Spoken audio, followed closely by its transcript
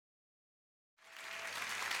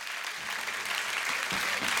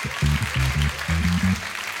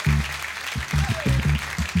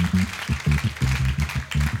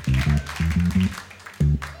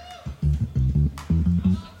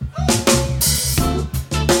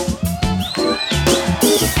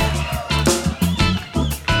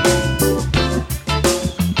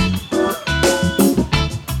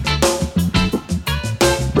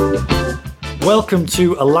Welcome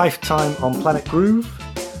to A Lifetime on Planet Groove,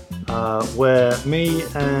 where me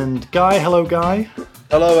and Guy, hello Guy.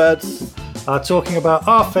 Hello Ed. Are talking about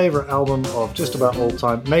our favourite album of just about all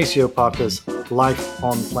time, Maceo Parker's Life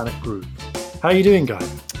on Planet Groove. How are you doing, Guy?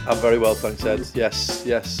 I'm very well, thanks Ed. Yes.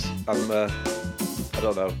 I'm, I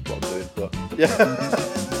don't know what I'm doing, but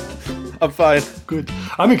yeah. I'm fine. Good.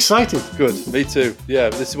 I'm excited. Good. Me too. Yeah,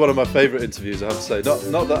 this is one of my favourite interviews, I have to say.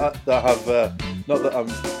 Not that I'm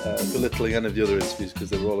belittling any of the other interviews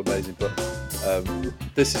because they were all amazing, but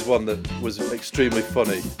this is one that was extremely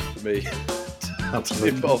funny for me to be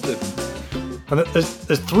involved in. And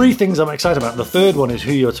there's three things I'm excited about. The third one is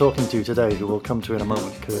who you're talking to today, who we'll come to in a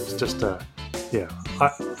moment, because it's just, I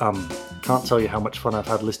can't tell you how much fun I've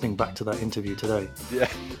had listening back to that interview today. Yeah.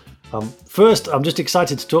 First, I'm just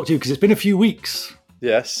excited to talk to you because it's been a few weeks.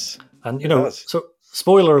 Yes. And, so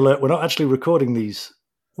spoiler alert, we're not actually recording these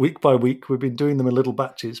week by week. We've been doing them in little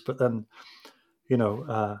batches, but then,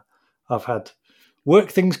 I've had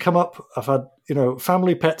work things come up. I've had,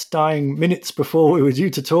 family pets dying minutes before we were due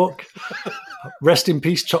to talk. Rest in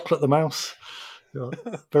peace, Chocolate the Mouse.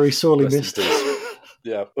 Very sorely missed.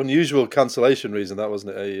 Yeah, unusual cancellation reason that,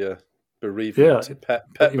 wasn't it? A bereavement, pet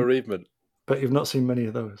bereavement. But you've not seen many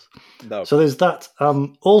of those. No. So there's that.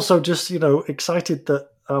 Also, just excited that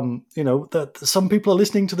that some people are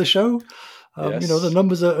listening to the show. Yes. The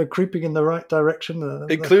numbers are creeping in the right direction,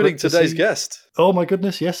 including today's guest. Oh my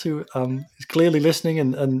goodness, yes, who is clearly listening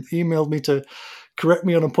and emailed me to correct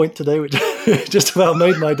me on a point today, which just about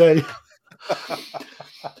made my day.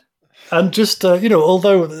 And just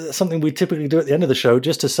although something we typically do at the end of the show,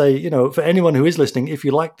 just to say, for anyone who is listening, if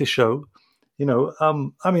you like the show,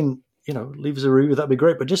 leave us a review, that'd be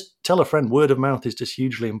great. But just tell a friend. Word of mouth is just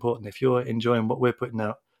hugely important. If you're enjoying what we're putting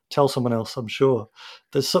out, tell someone else. I'm sure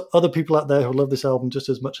there's some other people out there who love this album just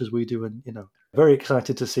as much as we do. And, very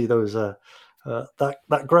excited to see those,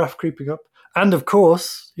 that graph creeping up. And of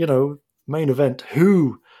course, main event,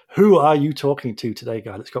 who are you talking to today,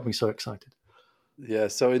 Guy? It's got me so excited. Yeah.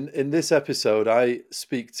 So in this episode, I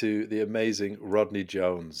speak to the amazing Rodney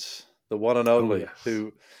Jones, the one and only,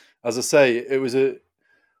 who, as I say,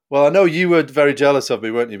 well, I know you were very jealous of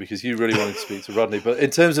me, weren't you? Because you really wanted to speak to Rodney. But in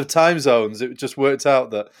terms of time zones, it just worked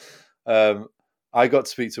out that I got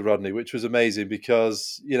to speak to Rodney, which was amazing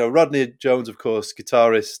because, Rodney Jones, of course,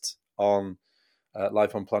 guitarist on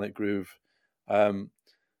Life on Planet Groove.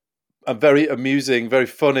 A very amusing, very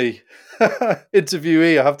funny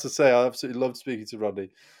interviewee, I have to say. I absolutely loved speaking to Rodney.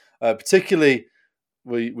 Particularly,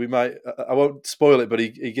 we might, I won't spoil it, but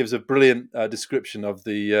he gives a brilliant description of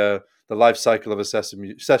the life cycle of a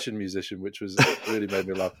session musician, which was really made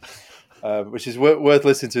me laugh, which is worth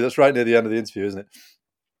listening to. That's right near the end of the interview, isn't it?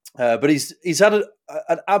 But he's had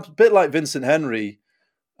a bit like Vincent Henry.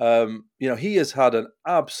 He has had an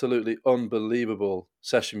absolutely unbelievable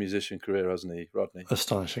session musician career, hasn't he, Rodney?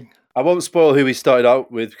 Astonishing. I won't spoil who he started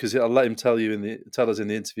out with because I'll let him tell us in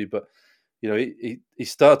the interview. But he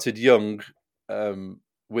started young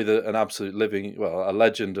with an absolute a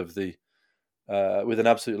legend of the. With an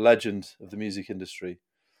absolute legend of the music industry,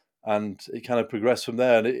 and it kind of progressed from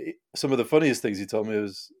there. And some of the funniest things he told me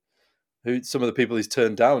was some of the people he's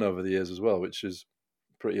turned down over the years as well, which is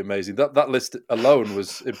pretty amazing. That list alone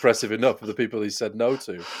was impressive enough of the people he said no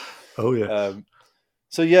to. Oh yeah.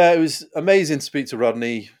 It was amazing to speak to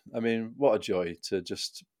Rodney. I mean, what a joy to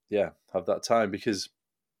just have that time because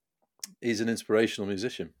he's an inspirational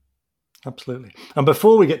musician. Absolutely. And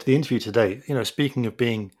before we get to the interview today, speaking of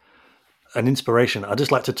being an inspiration, I'd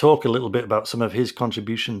just like to talk a little bit about some of his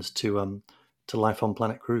contributions to Life on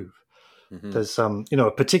Planet Groove. Mm-hmm. There's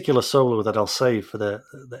a particular solo that I'll save for the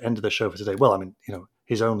end of the show for today. Well, I mean,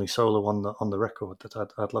 his only solo on the record that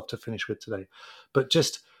I'd love to finish with today. But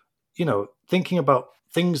just thinking about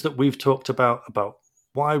things that we've talked about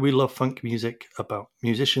why we love funk music, about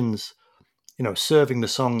musicians, serving the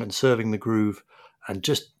song and serving the groove, and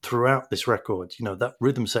just throughout this record, that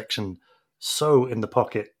rhythm section. So in the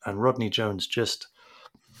pocket, and Rodney Jones just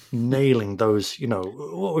nailing those,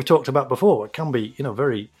 what we've talked about before. It can be,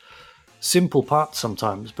 very simple parts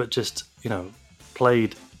sometimes, but just,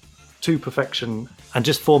 played to perfection and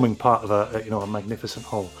just forming part of a magnificent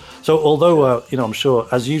whole. So although, I'm sure,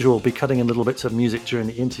 as usual, be cutting in little bits of music during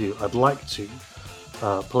the interview, I'd like to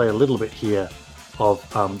play a little bit here of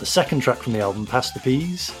the second track from the album, Pass the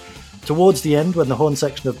Peas. Towards the end, when the horn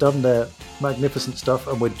section have done their magnificent stuff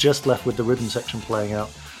and we're just left with the rhythm section playing out,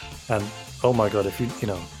 and oh my god, if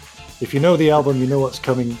you know the album, you know what's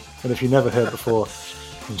coming, and if you never heard before,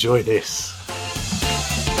 enjoy this.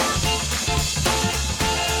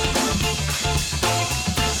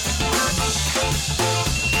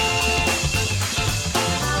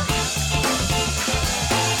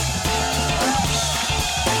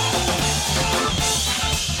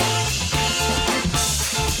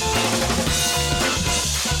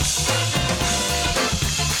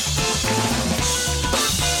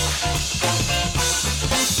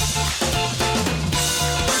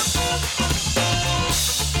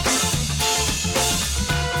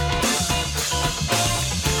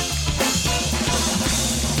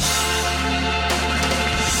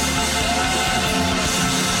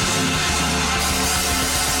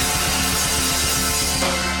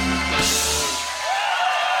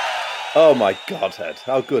 Oh my God, Ed!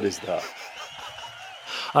 How good is that?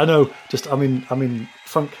 I know. I'm in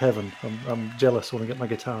funk heaven. I'm jealous when I get my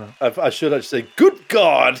guitar I should actually say, "Good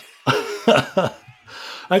God!" out.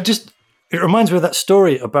 It reminds me of that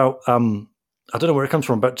story about I don't know where it comes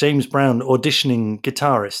from, about James Brown auditioning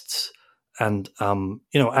guitarists and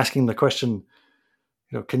asking the question,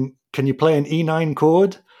 can you play an E9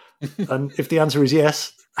 chord? And if the answer is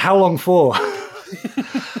yes, how long for?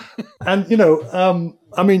 And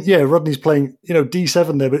Rodney's playing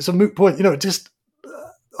D7 there, but it's a moot point. Just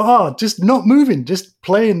not moving, just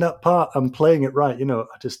playing that part and playing it right.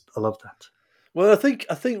 I love that. Well, I think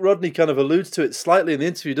Rodney kind of alludes to it slightly in the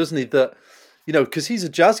interview, doesn't he? That because he's a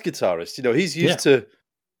jazz guitarist, he's used to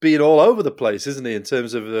being all over the place, isn't he? In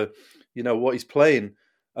terms of what he's playing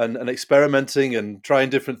and experimenting and trying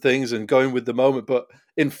different things and going with the moment. But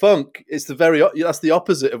in funk, it's that's the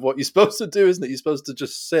opposite of what you're supposed to do, isn't it? You're supposed to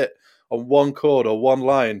just sit on one chord or one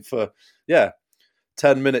line for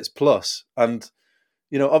 10 minutes plus. And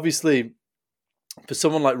obviously, for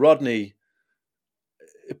someone like Rodney,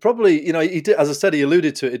 it probably, he did, as I said, he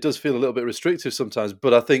alluded to it. It does feel a little bit restrictive sometimes,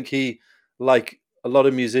 but I think he, like a lot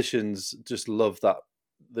of musicians, just love that.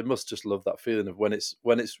 They must just love that feeling of when it's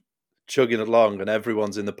chugging along and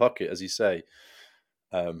everyone's in the pocket, as you say.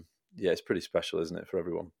 It's pretty special, isn't it, for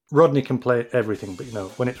everyone? Rodney can play everything, but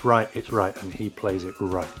when it's right, and he plays it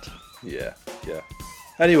right. Yeah.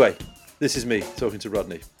 Anyway, this is me talking to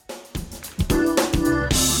Rodney.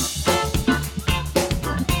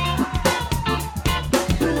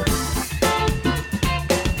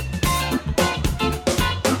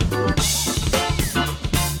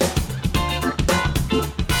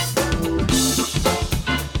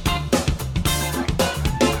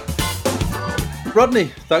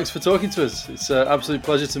 Rodney, thanks for talking to us. It's an absolute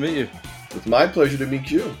pleasure to meet you. It's my pleasure to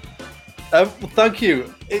meet you. Well, thank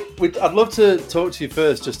you. I'd love to talk to you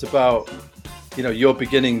first just about, your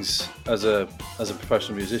beginnings as a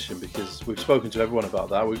professional musician, because we've spoken to everyone about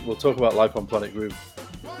that. We'll talk about Life on Planet Groove,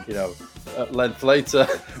 at length later.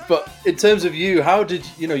 But in terms of you, how did,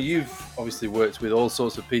 you've obviously worked with all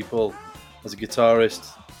sorts of people as a guitarist,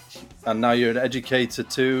 and now you're an educator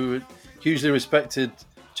too, hugely respected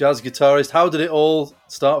jazz guitarist. How did it all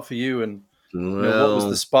start for you, and what was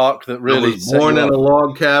the spark that really? I was born in a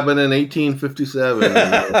log cabin in 1857.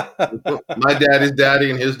 My daddy's daddy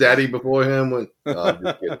and his daddy before him.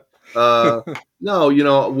 Just kidding.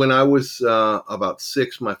 When I was about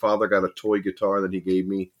 6, my father got a toy guitar that he gave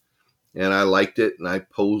me, and I liked it, and I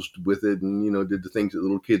posed with it, and did the things that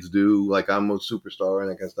little kids do, like I'm a superstar and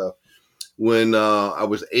that kind of stuff. When I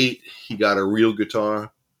was 8, he got a real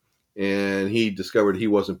guitar. And he discovered he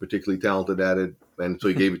wasn't particularly talented at it. And so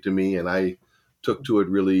he gave it to me, and I took to it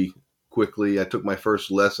really quickly. I took my first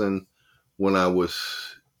lesson when I was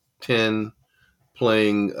 10,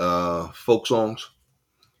 playing folk songs,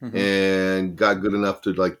 and got good enough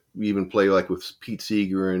to even play with Pete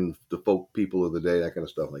Seeger and the folk people of the day, that kind of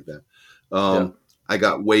stuff like that. I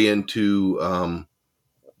got way into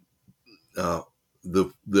the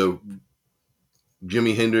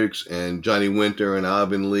Jimi Hendrix and Johnny Winter and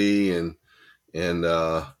Alvin Lee and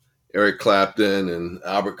Eric Clapton and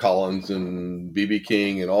Albert Collins and B.B.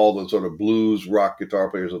 King and all the sort of blues rock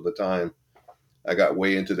guitar players of the time. I got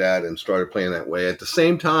way into that and started playing that way. At the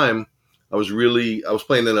same time, I was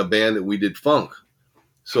playing in a band that we did funk.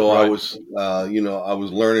 So right. I was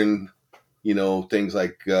learning, things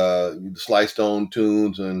like the Sly Stone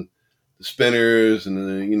tunes and the Spinners and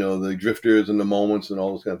the Drifters and the Moments and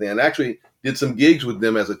all this kind of thing. And actually did some gigs with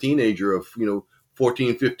them as a teenager of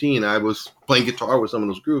 14, 15. I was playing guitar with some of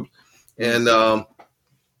those groups, and but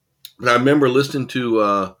I remember listening to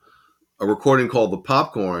a recording called "The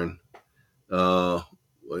Popcorn" that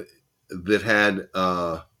had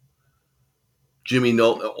Jimmy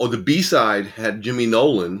Nolan, or the B-side had Jimmy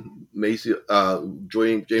Nolan,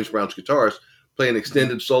 James Brown's guitarist, play an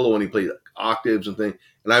extended solo, and he played octaves and things.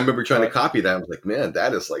 And I remember trying to copy that. I was like, man,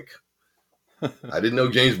 that is like. I didn't know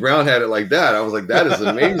James Brown had it like that. I was like, that is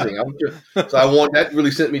amazing. That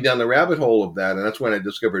really sent me down the rabbit hole of that. And that's when I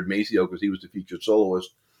discovered Maceo, because he was the featured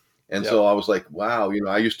soloist. And so I was like, wow,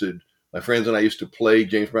 my friends and I used to play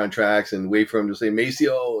James Brown tracks and wait for him to say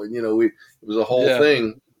Maceo. And, it was a whole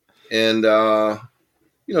thing. And,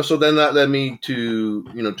 so then that led me to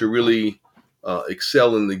really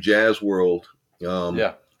excel in the jazz world.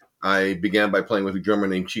 I began by playing with a drummer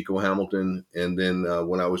named Chico Hamilton, and then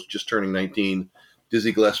when I was just turning 19,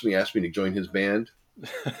 Dizzy Gillespie asked me to join his band,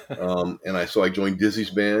 and I joined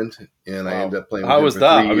Dizzy's band, and I ended up playing. How was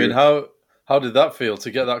that? I mean, how did that feel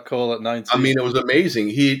to get that call at 19? I mean, it was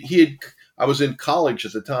amazing. I was in college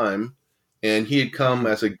at the time, and he had come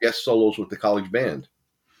as a guest soloist with the college band,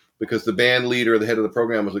 because the band leader, the head of the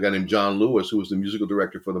program, was a guy named John Lewis, who was the musical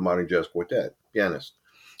director for the Modern Jazz Quartet, pianist.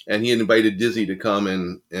 And he had invited Dizzy to come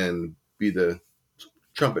and be the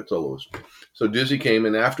trumpet soloist. So Dizzy came,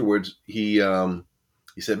 and afterwards he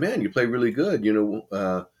said, "Man, you play really good.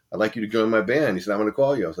 I'd like you to join my band." He said, "I'm going to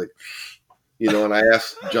call you." I was like, and I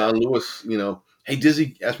asked John Lewis, "Hey,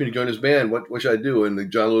 Dizzy asked me to join his band. What should I do?"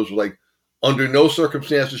 And John Lewis was like, "Under no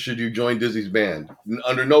circumstances should you join Dizzy's band.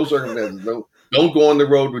 Under no circumstances. Don't go on the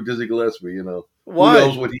road with Dizzy Gillespie. Why? Who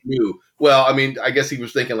knows what he knew?" Well, I mean, I guess he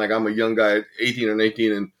was thinking like I'm a young guy, 18 or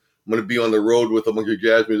 19, and I'm going to be on the road with a bunch of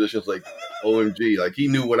jazz musicians. Like, OMG, like he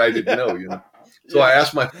knew what I didn't know. So I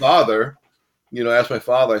asked my father.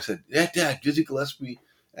 I said, "Yeah, Dad, Dizzy Gillespie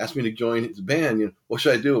asked me to join his band. What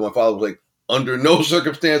should I do?" And my father was like, "Under no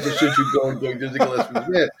circumstances should you go and join Dizzy Gillespie's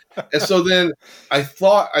band." And so then I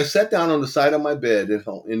sat down on the side of my bed at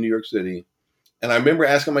home in New York City, and I remember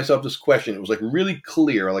asking myself this question. It was like really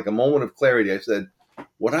clear, like a moment of clarity. I said,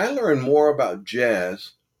 would I learn more about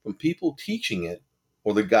jazz from people teaching it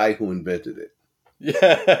or the guy who invented it?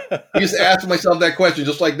 Yeah. I just asked myself that question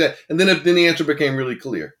just like that. And then the answer became really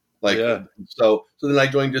clear. So then I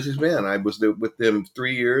joined Dizzy's band. I was there with them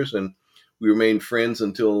 3 years, and we remained friends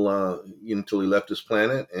until he left this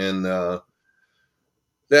planet. And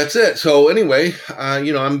that's it. So anyway,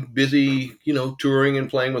 I'm busy, touring and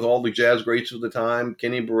playing with all the jazz greats of the time,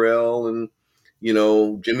 Kenny Burrell and,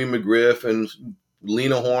 Jimmy McGriff and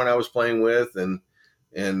Lena Horne I was playing with, and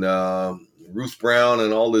Ruth Brown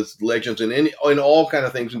and all these legends and all kind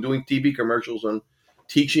of things, and doing TV commercials and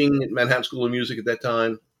teaching at Manhattan School of Music at that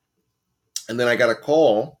time. And then I got a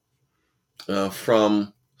call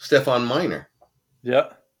from Stefan Miner,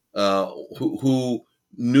 who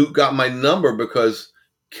got my number because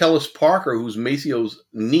Kellis Parker, who's Maceo's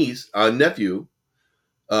nephew,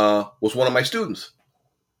 was one of my students.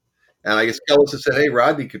 And I guess Kellis had said, "Hey,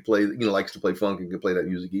 Rodney could play, likes to play funk and could play that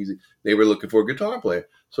music easy." They were looking for a guitar player.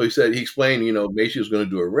 So he explained, Maceo was going to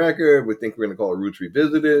do a record. We think we're going to call it Roots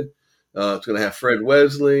Revisited. It's going to have Fred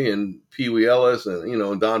Wesley and Pee Wee Ellis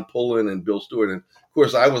and, Don Pullen and Bill Stewart. And of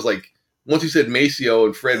course, I was like, once he said Maceo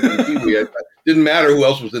and Fred and Pee Wee, it didn't matter who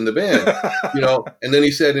else was in the band, And then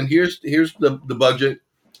he said, "And here's the budget."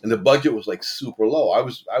 And the budget was like super low. I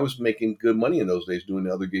was making good money in those days doing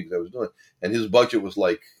the other gigs I was doing. And his budget was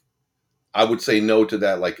like, I would say no to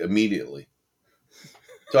that like immediately.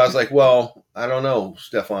 So I was like, "Well, I don't know,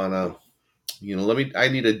 Stefan. I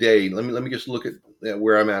need a day. Let me just look at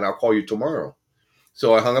where I'm at. I'll call you tomorrow."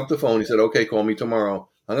 So I hung up the phone. He said, "Okay, call me tomorrow."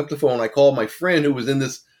 Hung up the phone. I called my friend who was in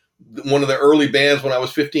one of the early bands when I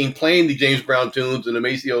was 15, playing the James Brown tunes and the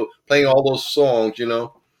Maceo, playing all those songs,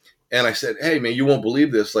 And I said, "Hey, man, you won't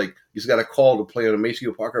believe this. Like, he's got a call to play on a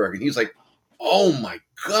Maceo Parker record." He's like, "Oh my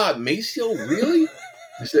God, Maceo, really?"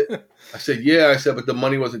 I said, "Yeah." I said, "But the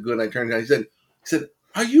money wasn't good." And I turned around. He said,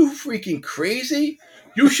 "Are you freaking crazy?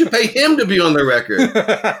 You should pay him to be on the record."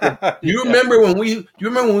 Do you remember when we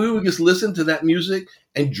would just listen to that music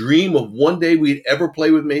and dream of one day we'd ever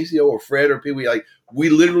play with Maceo or Fred or Pee Wee? Like, we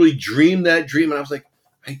literally dreamed that dream. And I was like,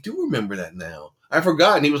 I do remember that now. I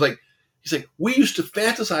forgot. And he's like, "We used to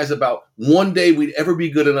fantasize about one day we'd ever be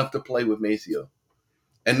good enough to play with Maceo.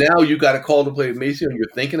 And now you got a call to play with Maceo and you're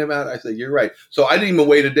thinking about it." I said, "You're right." So I didn't even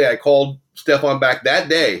wait a day. I called Stefan back that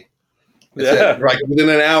day. Said, within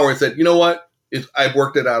an hour, and said, "You know what? I've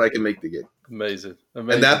worked it out. I can make the gig." Amazing.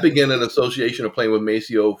 And that began an association of playing with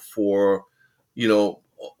Maceo for,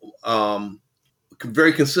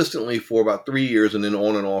 very consistently for about 3 years, and then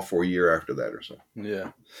on and off for a year after that or so.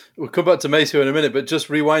 Yeah. We'll come back to Maceo in a minute, but just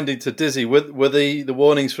rewinding to Dizzy, were the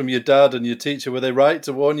warnings from your dad and your teacher, were they right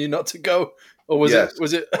to warn you not to go? Or was it?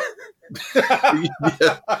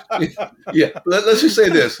 Yeah. Let's just say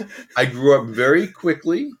this. I grew up very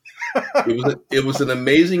quickly. It was an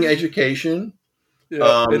amazing education.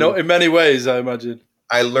 Yeah. In many ways, I imagine.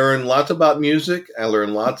 I learned lots about music. I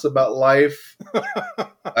learned lots about life.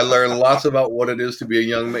 I learned lots about what it is to be a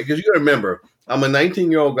young man. Because you got to remember, I'm a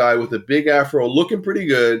 19-year-old guy with a big afro, looking pretty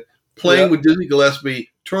good, playing with Dizzy Gillespie,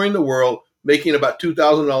 touring the world, making about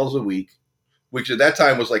 $2,000 a week, which at that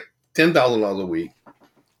time was like $10,000 a week.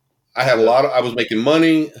 I had I was making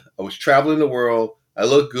money. I was traveling the world. I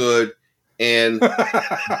looked good. And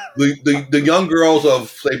the young girls of,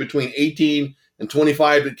 say, between 18 and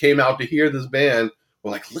 25 that came out to hear this band were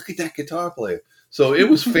like, "Look at that guitar player." So it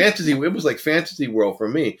was fantasy. It was like fantasy world for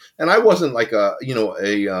me. And I wasn't like I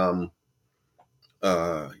wasn't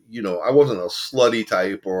a slutty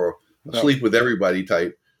type or sleep with everybody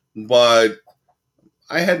type, but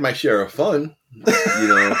I had my share of fun,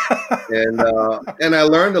 and I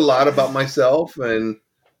learned a lot about myself. And,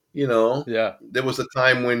 there was a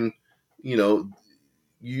time when,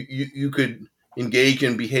 you could engage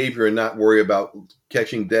in behavior and not worry about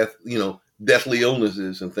catching deathly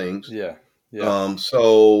illnesses and things. Yeah.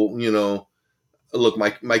 So, look,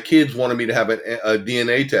 my kids wanted me to have a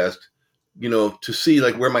DNA test, to see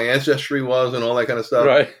like where my ancestry was and all that kind of stuff.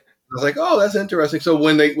 Right. I was like, oh, that's interesting. So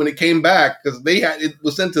when it came back, because it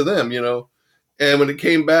was sent to them, and when it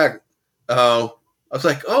came back, I was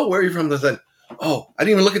like, oh, where are you from? They said, oh, I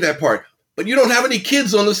didn't even look at that part, but you don't have any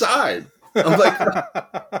kids on the side. I'm like,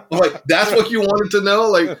 that's what you wanted to know?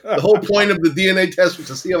 Like the whole point of the DNA test was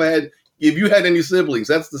to see if you had any siblings.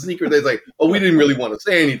 That's the secret. They're like, oh, we didn't really want to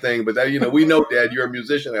say anything, but that, we know, Dad, you're a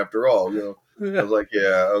musician after all. I was like,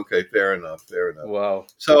 yeah, okay, fair enough. Wow.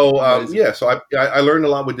 So so I learned a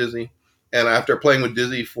lot with Dizzy, and after playing with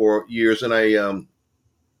Dizzy for years, and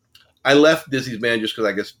I left Dizzy's band just because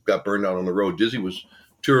I guess got burned out on the road. Dizzy was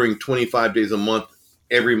touring 25 days a month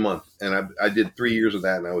every month, and I did 3 years of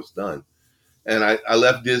that, and I was done. And I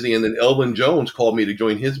left Dizzy, and then Elvin Jones called me to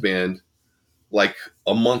join his band like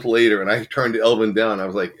a month later, and I turned Elvin down. I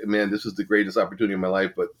was like, man, this is the greatest opportunity of my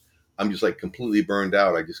life, but I'm just like completely burned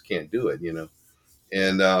out. I just can't do it,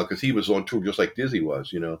 and because he was on tour just like Dizzy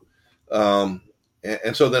was, and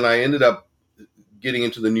so then I ended up getting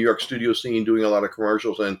into the New York studio scene, doing a lot of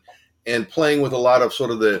commercials and playing with a lot of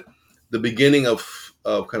sort of the beginning of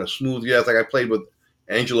kind of smooth jazz. Like I played with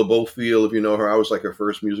Angela Bofield, if you know her. I was like her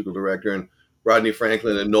first musical director, and Rodney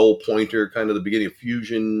Franklin and Noel Pointer, kind of the beginning of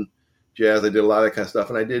fusion jazz. I did a lot of that kind of stuff,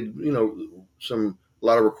 and I did a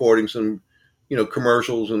lot of recordings, some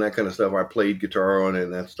commercials and that kind of stuff. I played guitar on it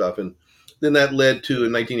and that stuff, and then that led to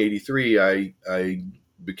in 1983 I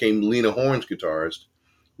became Lena Horne's guitarist,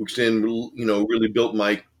 which then really built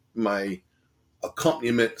my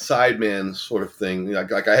accompaniment sideman sort of thing.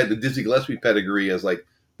 Like I had the Dizzy Gillespie pedigree as like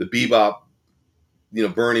the bebop,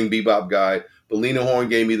 burning bebop guy. But Lena Horne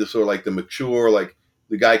gave me the sort of like the mature, like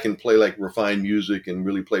the guy can play like refined music and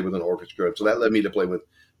really play with an orchestra. So that led me to play with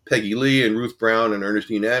Peggy Lee and Ruth Brown and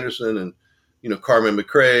Ernestine Anderson and, Carmen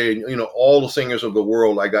McRae, and, all the singers of the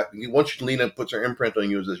world. Once Lena puts her imprint on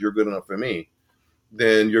you and says, you're good enough for me,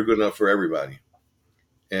 then you're good enough for everybody.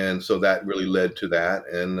 And so that really led to that.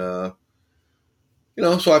 And,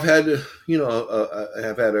 so I've had, I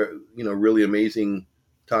have had a, really amazing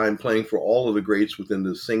time playing for all of the greats within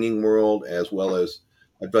the singing world, as well as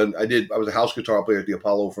I was a house guitar player at the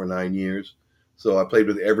Apollo for 9 years. So I played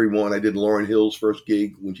with everyone. I did Lauryn Hill's first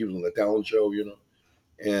gig when she was on the talent show,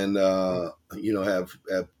 and, have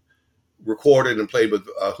recorded and played with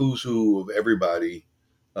a who's who of everybody,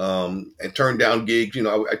 and turned down gigs.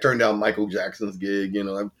 I turned down Michael Jackson's gig.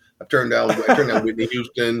 I turned down Whitney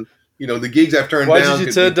Houston. The gigs I've turned down. Why did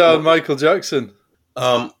you turn down Michael Jackson?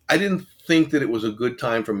 I didn't think that it was a good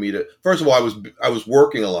time for me to. First of all, I was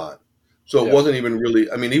working a lot, so it wasn't even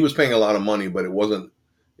really. I mean, he was paying a lot of money, but it wasn't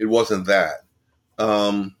that.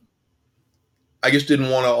 I just didn't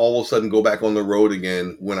want to all of a sudden go back on the road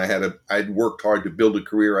again when I'd worked hard to build a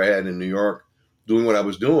career I had in New York, doing what I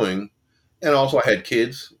was doing, and also I had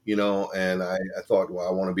kids, and I thought, well,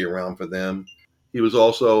 I want to be around for them. He was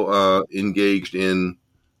also engaged in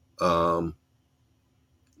some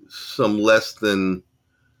less than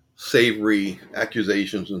savory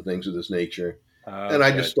accusations and things of this nature. And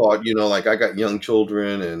I just thought, like I got young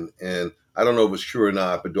children and I don't know if it's true or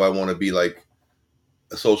not, but do I want to be like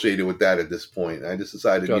associated with that at this point? I just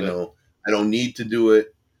decided, I don't need to do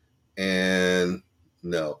it. And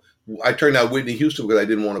no, I turned out Whitney Houston because I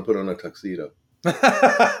didn't want to put on a tuxedo.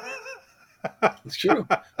 It's true.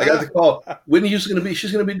 I got the call. Whitney Houston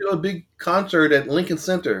she's going to be doing a big concert at Lincoln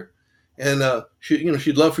Center. And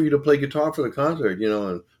she'd love for you to play guitar for the concert,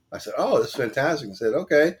 and I said, oh, that's fantastic. I said,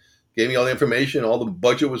 okay. Gave me all the information, all the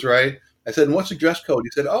budget was right. I said, and what's the dress code? He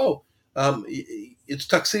said, oh, it's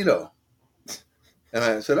tuxedo. And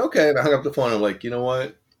I said, okay. And I hung up the phone. I'm like, you know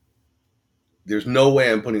what? There's no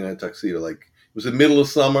way I'm putting on a tuxedo. Like, it was the middle of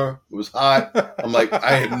summer. It was hot. I'm like,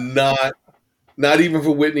 I am not even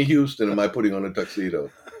for Whitney Houston am I putting on a tuxedo.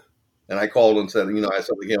 And I called and said, I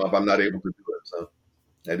something came up. I'm not able to do it. So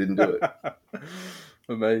I didn't do it.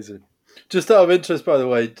 Amazing. Just out of interest, by the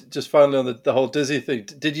way, just finally on the whole Dizzy thing,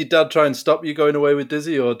 did your dad try and stop you going away with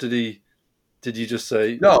Dizzy, or did you just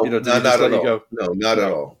say no? Did not at all. Go? No, not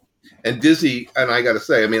at all. And Dizzy, and I got to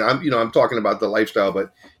say, I mean, I'm talking about the lifestyle,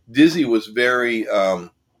 but Dizzy was very,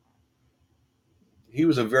 he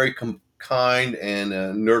was a very kind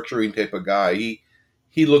and nurturing type of guy.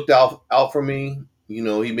 He looked out for me. He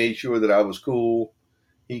made sure that I was cool.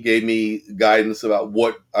 He gave me guidance about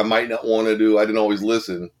what I might not want to do. I didn't always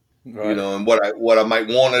listen, right. And what I might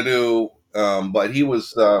want to do. But he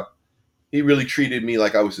really treated me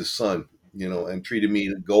like I was his son, and treated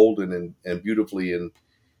me golden and beautifully. And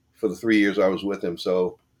for the 3 years I was with him.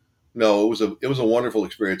 So no, it was a wonderful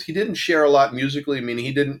experience. He didn't share a lot musically. I mean,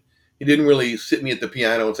 he didn't really sit me at the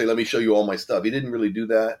piano and say, "Let me show you all my stuff." He didn't really do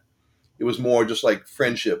that. It was more just like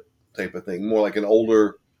friendship type of thing, more like an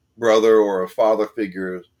older brother or a father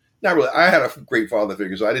figure. Not really. I had a great father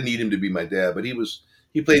figure, so I didn't need him to be my dad, but he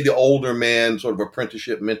played the older man, sort of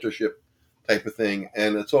apprenticeship, mentorship type of thing.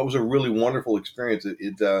 And so it was a really wonderful experience.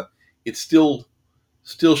 It's still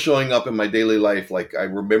showing up in my daily life. Like I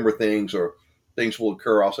remember things, or things will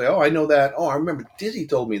occur. I'll say, "Oh, I know that. Oh, I remember Dizzy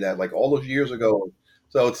told me that like all those years ago."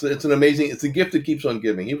 So it's an amazing, it's a gift that keeps on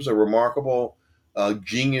giving. He was a remarkable,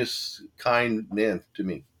 genius, kind man to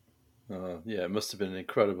me. Yeah, it must have been an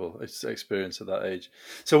incredible experience at that age.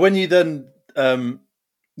 So when you then,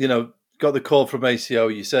 got the call from ACO,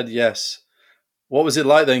 you said yes. What was it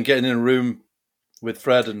like then getting in a room with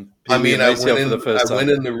Fred and Pee Wee and ACO for the first time? I went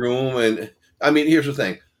in the room, and I mean, here's the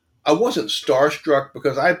thing. I wasn't starstruck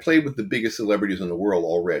because I played with the biggest celebrities in the world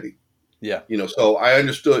already. Yeah. So I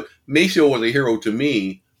understood Maceo was a hero to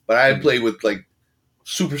me, but I had played with like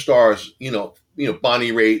superstars,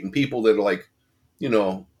 Bonnie Raitt and people that are like,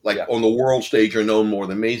 on the world stage are known more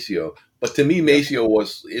than Maceo. But to me, Maceo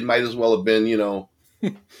it might as well have been,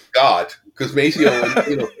 God, because Maceo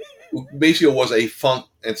was a funk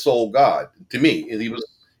and soul god to me. And it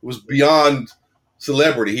was beyond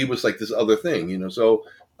celebrity. He was like this other thing, So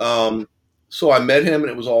I met him,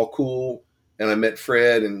 and it was all cool. And I met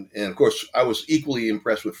Fred, and of course I was equally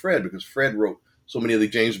impressed with Fred because Fred wrote so many of the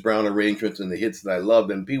James Brown arrangements and the hits that I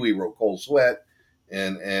loved, and Pee Wee wrote Cold Sweat,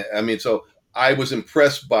 and I mean, so I was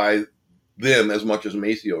impressed by them as much as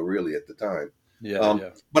Maceo really at the time.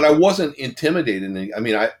 But I wasn't intimidated. I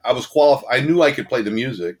mean, I was qualified. I knew I could play the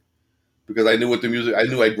music because I knew I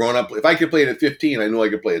knew I'd grown up. If I could play it at 15, I knew I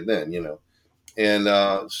could play it then, And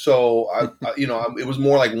so it was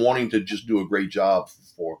more like wanting to just do a great job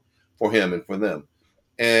for him and for them.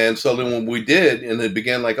 And so then when we did, and it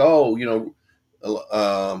began like, the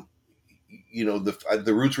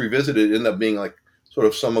Roots Revisited ended up being like sort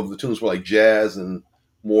of some of the tunes were like jazz and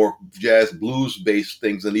more jazz blues based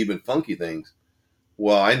things and even funky things.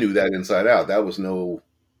 Well, I knew that inside out. That was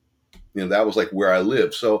that was like where I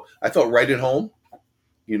lived. So I felt right at home.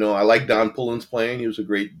 I liked Don Pullen's playing. He was a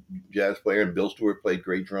great jazz player, and Bill Stewart played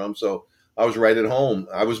great drums. So I was right at home.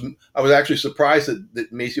 I was actually surprised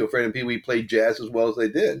that Maceo, Fred, and Pee Wee played jazz as well as they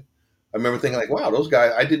did. I remember thinking like, wow, those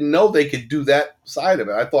guys, I didn't know they could do that side of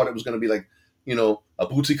it. I thought it was going to be like, a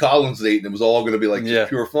Bootsy Collins date, and it was all going to be like just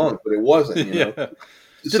pure funk, but it wasn't,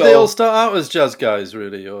 Did they all start out as jazz guys,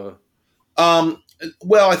 really? Or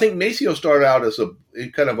well, I think Maceo started out as a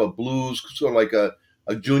kind of a blues, sort of like a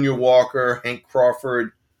Junior Walker, Hank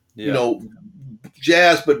Crawford,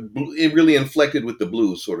 jazz, but it really inflected with the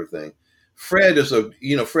blues sort of thing. Fred is a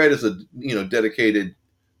dedicated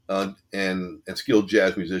and skilled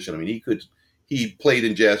jazz musician. I mean, he played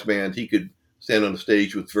in jazz bands. He could stand on the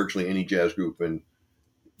stage with virtually any jazz group and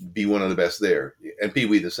be one of the best there. And Pee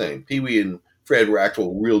Wee the same. Pee Wee and Fred were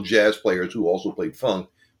actual real jazz players who also played funk.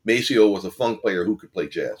 Maceo was a funk player who could play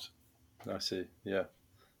jazz. I see. Yeah.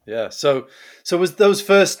 Yeah. So was those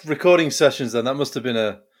first recording sessions then? That must have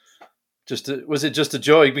been was it just a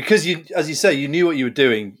joy? Because you, as you say, you knew what you were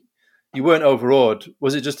doing. You weren't overawed.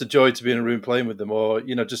 Was it just a joy to be in a room playing with them, or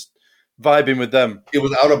just vibing with them? It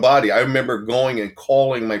was out of body. I remember going and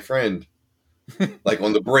calling my friend, like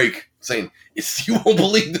on the break, saying, "You won't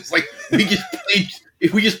believe this! Like we just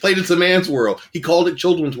played It's a Man's World." He called it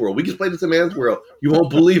Children's World. We just played It's a Man's World. You won't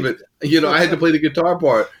believe it. I had to play the guitar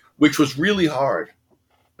part, which was really hard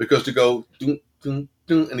because to go dun, dun,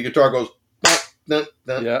 dun, and the guitar goes dun, dun,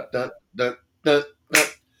 dun, dun, dun, dun,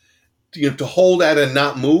 dun. To hold that and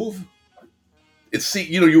not move.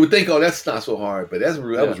 You would think, oh, that's not so hard, but that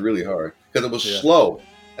was really hard because it was slow,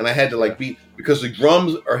 and I had to because the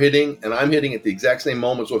drums are hitting and I'm hitting at the exact same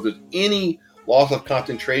moment. So if there's any loss of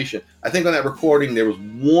concentration, I think on that recording there was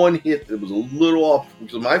one hit that was a little off,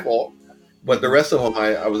 which was my fault, but the rest of them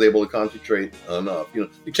I was able to concentrate enough.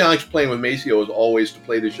 The challenge playing with Maceo is always to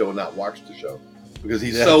play the show and not watch the show because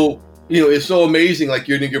he's so. It's so amazing. Like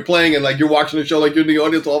you're playing and like you're watching the show, like you're in the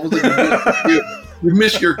audience. All of a sudden, you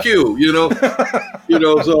miss your cue. So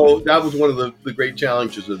that was one of the great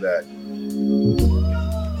challenges of that.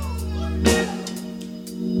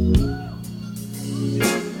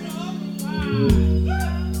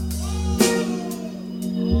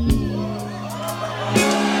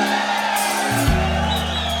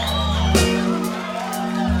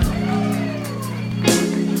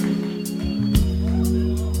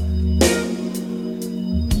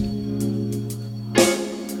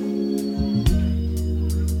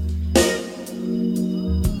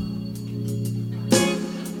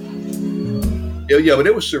 Yeah, but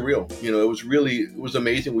it was surreal. It was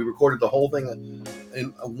amazing. We recorded the whole thing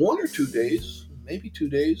in 1 or 2 days, maybe 2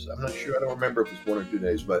 days. I'm not sure. I don't remember if it was 1 or 2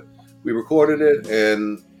 days, but we recorded it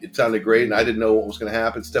and it sounded great. And I didn't know what was going to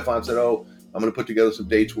happen. Stefan said, "Oh, I'm going to put together some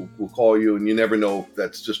dates. We'll call you." And you never know if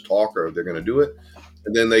that's just talk or they're going to do it.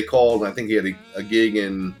 And then they called. And I think he had a gig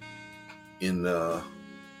in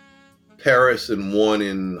Paris and one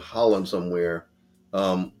in Holland somewhere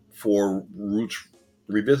for Roots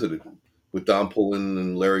Revisited with Don Pullen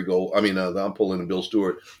and Don Pullen and Bill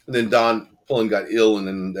Stewart. And then Don Pullen got ill,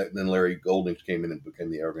 and then Larry Golding came in and became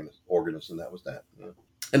the organist, and that was that. Yeah.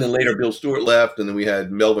 And then later Bill Stewart left, and then we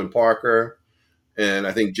had Melvin Parker, and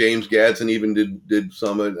I think James Gadsden even did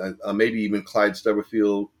some, maybe even Clyde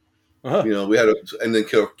Stubblefield. Uh-huh. We had and then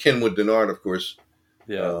Kenwood Denard, of course.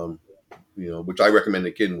 Yeah. Which I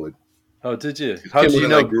recommended Kenwood. Oh, did you? How did you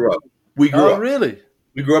know? I grew up. We grew up. Really?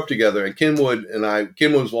 We grew up together, and Kenwood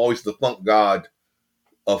was always the funk god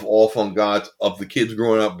of all funk gods of the kids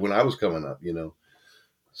growing up when I was coming up,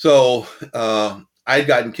 So I'd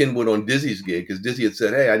gotten Kenwood on Dizzy's gig because Dizzy had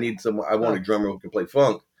said, "Hey, I want a drummer who can play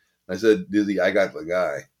funk." I said, "Dizzy, I got the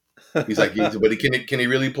guy." He's like, "But can he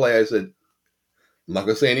really play?" I said, "I'm not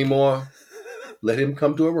gonna say anymore. Let him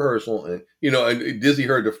come to a rehearsal." And and Dizzy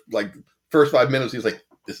heard the first 5 minutes. He's like,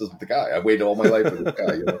 "This is the guy. I waited all my life for this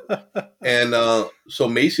guy." And so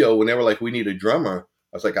Maceo, whenever we need a drummer,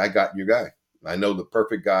 I was like, "I got your guy. I know the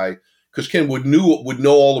perfect guy." Because Kenwood would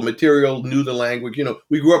know all the material, knew the language.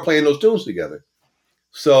 We grew up playing those tunes together.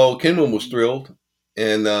 So Kenwood was thrilled,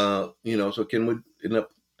 and so Kenwood ended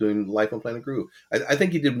up doing Life on Planet Groove. I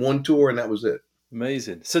think he did one tour, and that was it.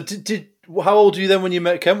 Amazing. So how old were you then when you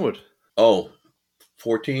met Kenwood? Oh,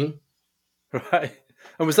 14. Right.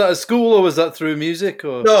 And was that at school or was that through music?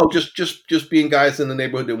 Or no, just being guys in the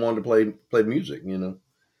neighborhood that wanted to play music.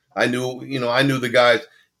 I knew the guys.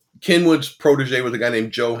 Kenwood's protege was a guy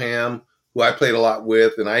named Joe Ham, who I played a lot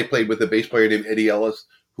with, and I played with a bass player named Eddie Ellis,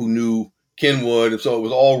 who knew Kenwood, and so it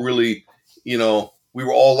was all really, we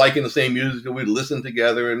were all liking the same music, and we'd listen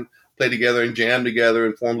together and play together and jam together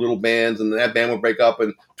and form little bands, and that band would break up,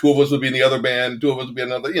 and two of us would be in the other band, two of us would be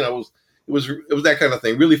in another. It was that kind of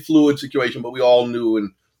thing, really fluid situation, but we all knew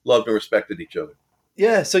and loved and respected each other.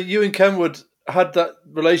 Yeah, so you and Kenwood had that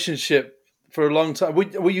relationship for a long time.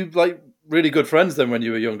 Were you really good friends then when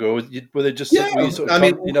you were younger, or were they just people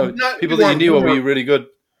that you knew, or were you really good?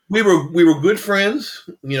 We were good friends.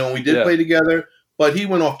 We did play together, but he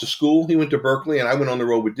went off to school. He went to Berkeley, and I went on the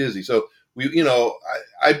road with Dizzy. So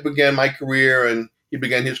I began my career, and he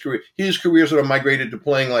began his career. His career sort of migrated to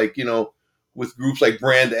playing with groups like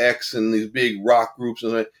Brand X and these big rock groups,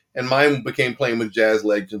 and mine became playing with jazz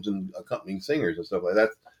legends and accompanying singers and stuff like that.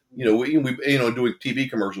 We doing TV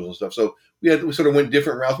commercials and stuff. So we sort of went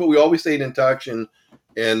different routes, but we always stayed in touch. And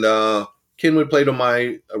Kenwood played on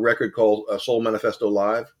my record called Soul Manifesto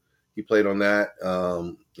Live. He played on that,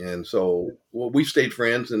 and so we stayed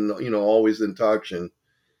friends and always in touch and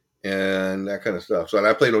that kind of stuff. So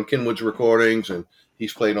I played on Kenwood's recordings, and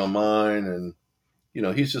he's played on mine, and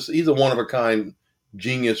he's a one of a kind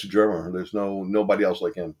genius drummer. There's nobody else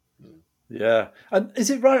like him. Yeah. And is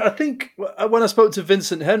it right? I think when I spoke to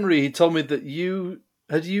Vincent Henry, he told me that you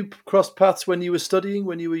crossed paths when you were studying,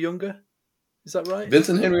 when you were younger. Is that right?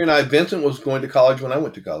 Vincent Henry and Vincent was going to college when I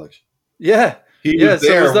went to college. Yeah. He was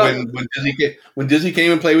there when Dizzy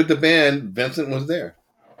came and played with the band. Vincent was there.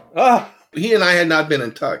 He and I had not been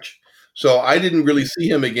in touch. So I didn't really see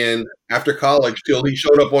him again after college till he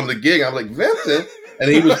showed up on the gig. I was like, Vincent? And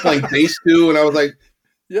he was playing bass too. And I was like,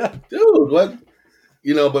 yeah, dude, what?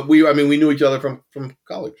 But we knew each other from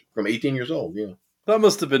college, from 18 years old. Yeah. That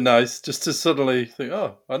must have been nice just to suddenly think,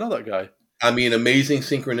 oh, I know that guy. Amazing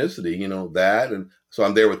synchronicity, that. And so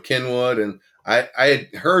I'm there with Kenwood. And I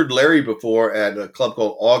had heard Larry before at a club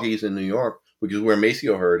called Augie's in New York, which is where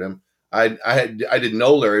Maceo heard him. I didn't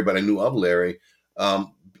know Larry, but I knew of Larry.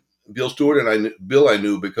 Bill Stewart and Bill I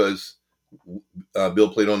knew because Bill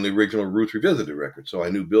played on the original Roots Revisited record. So I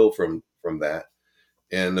knew Bill from that.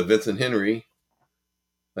 And Vincent Henry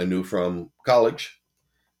I knew from college.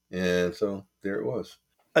 And so there it was.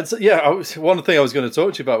 And so, one thing I was going to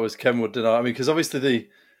talk to you about was Kenwood Denard. Because obviously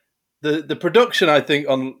the production, I think,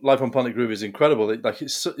 on Life on Planet Groove is incredible.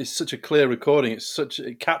 It's such a clear recording.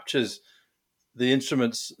 It captures the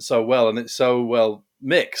instruments so well, and it's so well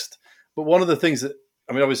mixed. But one of the things that,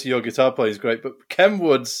 obviously your guitar playing is great, but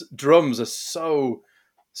Kenwood's drums are so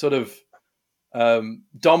sort of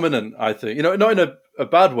dominant, I think. Not in a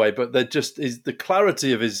bad way, but they're just the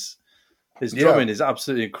clarity of his drumming is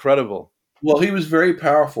absolutely incredible. Well, he was very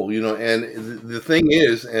powerful, and the thing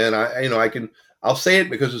is, and I'll say it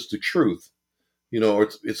because it's the truth. Or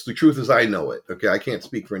it's the truth as I know it. Okay, I can't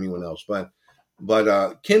speak for anyone else, but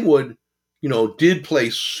Kenwood, did play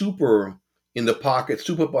super in the pocket,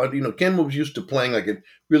 super. Kenwood was used to playing like it,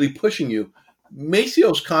 really pushing you.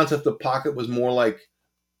 Macio's concept of pocket was more like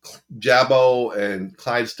Jabbo and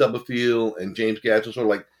Clyde Stubblefield and James Gadsden, sort of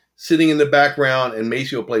like sitting in the background, and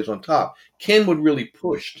Maceo plays on top. Kenwood really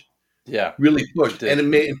pushed. Yeah, really pushed,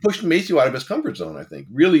 and it pushed Maceo out of his comfort zone. I think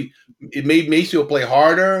really it made Maceo play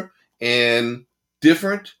harder and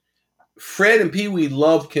different. Fred and Pee Wee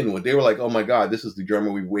loved Kenwood. They were like, "Oh my God, this is the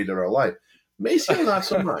drummer we've waited our life." Maceo not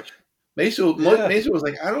so much. Maceo was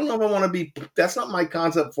like, "I don't know if I want to be. That's not my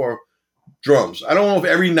concept for drums. I don't know if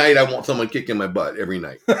every night I want someone kicking my butt every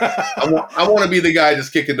night. I want to be the guy that's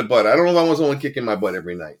kicking the butt. I don't know if I want someone kicking my butt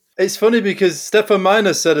every night." It's funny because Stefan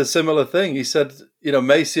Miner said a similar thing. He said,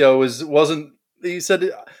 Maceo wasn't. He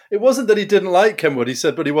said it wasn't that he didn't like Kenwood. He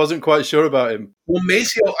said, but he wasn't quite sure about him. Well,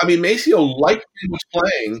 Maceo liked Kenwood's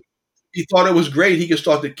playing. He thought it was great. He just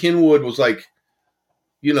thought that Kenwood was like,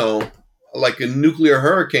 like a nuclear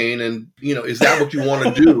hurricane. And, is that what you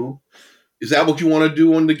want to do? Is that what you want to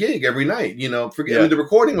do on the gig every night? The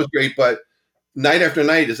recording was great, but night after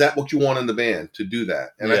night, is that what you want in the band to do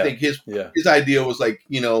that? And I think his idea was like,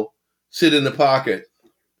 sit in the pocket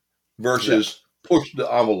versus push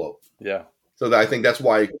the envelope. Yeah. So I think that's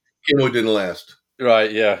why Kenwood didn't last.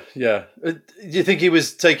 Right. Yeah. Yeah. Do you think he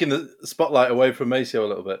was taking the spotlight away from Maceo a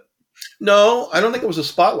little bit? No, I don't think it was a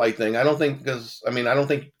spotlight thing. I don't think I don't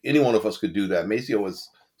think any one of us could do that. Maceo was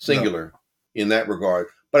singular in that regard.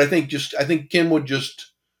 But I think Kenwood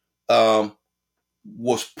just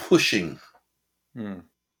was pushing.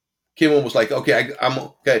 Kenwood was like, okay, I'm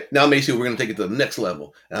okay. Now Maceo, we're going to take it to the next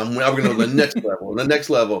level. And now we're going to go to the next level, and the next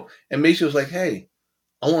level. And Maceo was like, hey,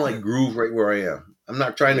 I want to like groove right where I am. I'm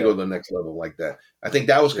not trying to go to the next level like that. I think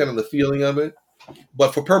that was kind of the feeling of it.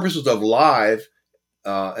 But for purposes of live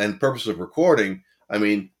and purposes of recording, I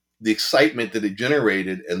mean, the excitement that it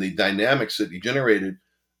generated and the dynamics that it generated,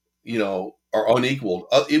 are unequaled.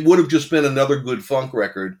 It would have just been another good funk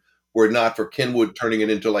record were it not for Kenwood turning it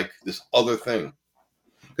into like this other thing.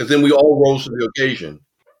 Because then we all rose to the occasion.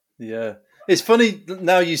 Yeah. It's funny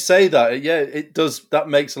now you say that. Yeah, it does. That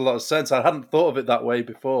makes a lot of sense. I hadn't thought of it that way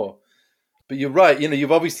before. But you're right.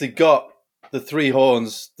 You've obviously got the three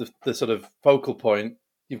horns, the sort of focal point.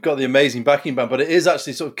 You've got the amazing backing band, but it is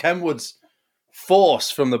actually sort of Kenwood's force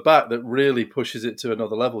from the back that really pushes it to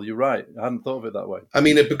another level. You're right. I hadn't thought of it that way. I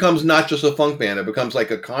mean, it becomes not just a funk band; it becomes like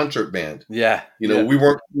a concert band. Yeah, we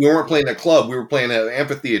weren't playing a club; we were playing at an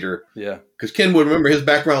amphitheater. Yeah, because Kenwood, remember, his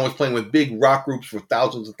background was playing with big rock groups for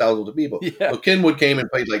thousands and thousands of people. Yeah, so Kenwood came and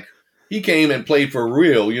played like he came and played for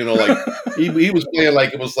real. Like he was playing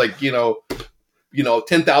like it was like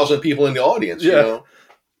 10,000 people in the audience.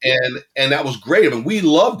 And that was great. I mean, we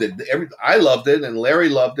loved it. I loved it, and Larry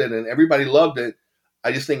loved it, and everybody loved it.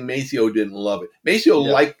 I just think Maceo didn't love it. Maceo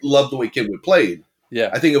loved the way Kenwood played. Yeah,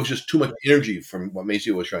 I think it was just too much energy from what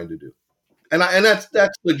Maceo was trying to do, and that's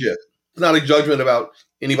legit. It's not a judgment about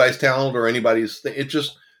anybody's talent or anybody's thing. It's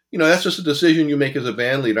just that's just a decision you make as a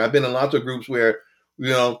band leader. I've been in lots of groups where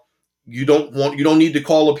you don't need to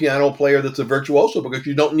call a piano player that's a virtuoso because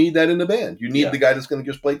you don't need that in the band. You need the guy that's going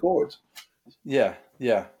to just play chords. Yeah.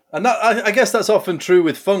 Yeah. And that, I guess that's often true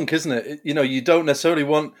with funk, isn't it? You don't necessarily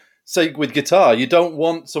want, say with guitar, you don't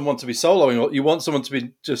want someone to be soloing. You want someone to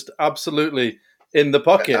be just absolutely in the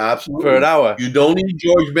pocket for an hour. You don't need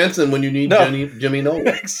George Benson when you need Jimmy Nolan.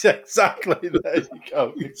 Exactly. There you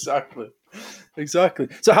go. Exactly.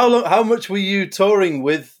 So how much were you touring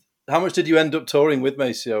with? How much did you end up touring with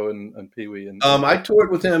Maceo and Pee Wee? I toured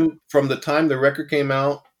with him from the time the record came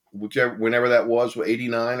out, whenever that was,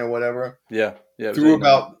 89 or whatever. Yeah. Through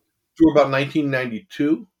about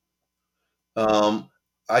 1992.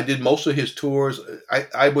 I did most of his tours.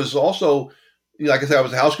 I was also, like I said, I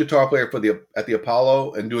was a house guitar player at the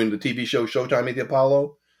Apollo and doing the TV show Showtime at the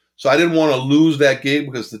Apollo. So I didn't want to lose that gig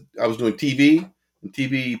because I was doing TV. And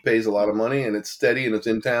TV pays a lot of money, and it's steady, and it's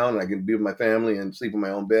in town, and I can be with my family and sleep in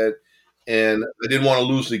my own bed. And I didn't want to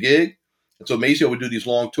lose the gig. And so Maceo would do these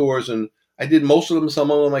long tours, and I did most of them.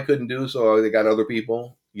 Some of them I couldn't do, so they got other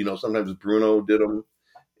people. Sometimes Bruno did them,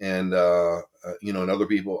 and and other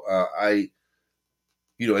people. And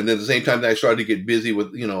then at the same time that I started to get busy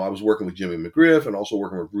with, I was working with Jimmy McGriff and also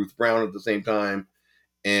working with Ruth Brown at the same time.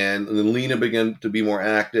 And then Lena began to be more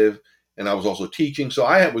active, and I was also teaching. So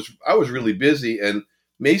I was really busy, and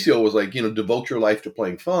Maceo was like, devote your life to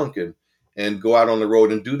playing funk and go out on the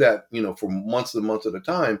road and do that, for months and months at a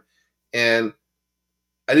time. And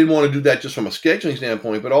I didn't want to do that just from a scheduling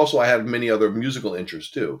standpoint, but also I have many other musical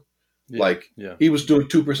interests too. Like he was doing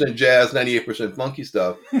 2% jazz, 98% funky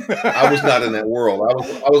stuff. I was not in that world.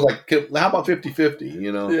 I was like, how about 50-50,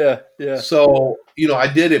 you know? Yeah. So, you know,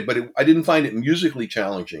 I did it, but I didn't find it musically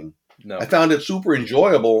challenging. No. I found it super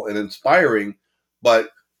enjoyable and inspiring, but,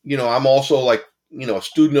 you know, I'm also like, you know, a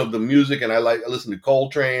student of the music, and I listen to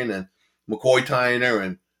Coltrane and McCoy Tyner,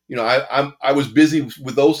 and, you know, I was busy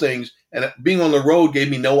with those things, and being on the road gave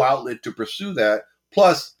me no outlet to pursue that.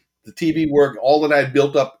 Plus the TV work, all that I had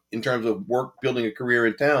built up in terms of work, building a career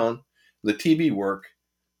in town, the TV work,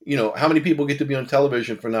 you know, how many people get to be on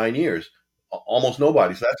television for 9 years? Almost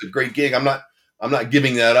nobody. So that's a great gig. I'm not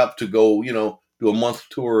giving that up to go, you know, do a month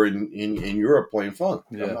tour in Europe playing funk.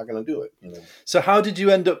 I'm not going to do it. You know. So how did you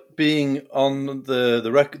end up being on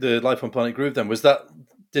the Life on Planet Groove then?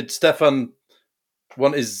 Did Stefan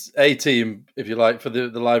want his A team, if you like, for the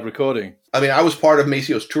live recording? I mean, I was part of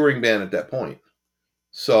Maceo's touring band at that point.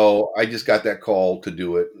 So I just got that call to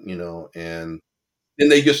do it, you know, and then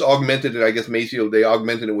they just augmented it. I guess Maceo, they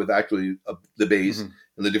augmented it with actually the bass and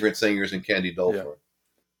the different singers and Candy Dulfer,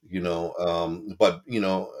 you know, but, you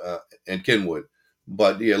know, and Kenwood.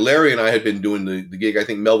 But yeah, Larry and I had been doing the gig. I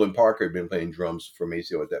think Melvin Parker had been playing drums for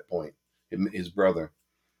Maceo at that point, his brother.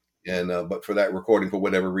 And but for that recording, for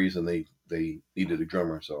whatever reason, they needed a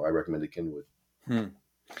drummer. So I recommended Kenwood.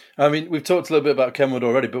 I mean, we've talked a little bit about Kenwood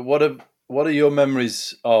already, but what are your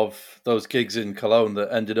memories of those gigs in Cologne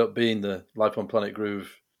that ended up being the Life on Planet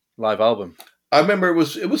Groove live album? I remember it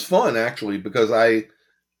was fun, actually, because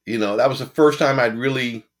you know, that was the first time I'd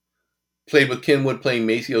really played with Kenwood playing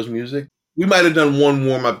Maceo's music. We might have done one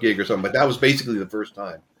warm-up gig or something, but that was basically the first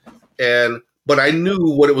time. But I knew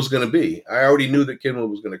what it was going to be. I already knew that Kenwood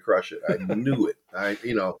was going to crush it. I knew it. I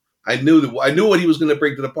knew what he was going to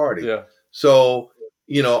bring to the party. Yeah. So,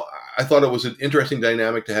 you know, I thought it was an interesting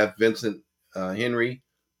dynamic to have Vincent Henry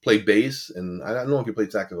play bass, and I don't know if he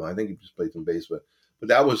played saxophone. I think he just played some bass, but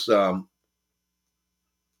that was, you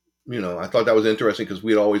know, I thought that was interesting because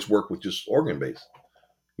we had always worked with just organ bass,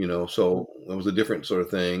 you know, so it was a different sort of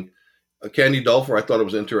thing. Candy Dulfer, I thought it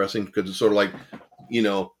was interesting because it's sort of like, you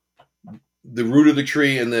know, the root of the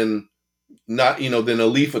tree and then not, you know, then a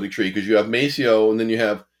leaf of the tree, because you have Maceo and then you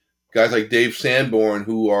have guys like Dave Sanborn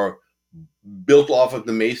who are built off of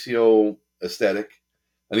the Maceo aesthetic.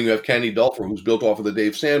 And then you have Candy Dulfer who's built off of the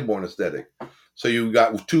Dave Sanborn aesthetic. So you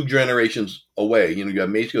got two generations away. You know, you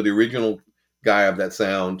have Maceo, the original guy of that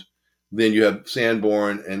sound. Then you have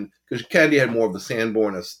Sanborn, and because Candy had more of the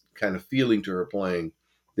Sanborn kind of feeling to her playing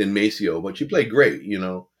than Maceo, but she played great, you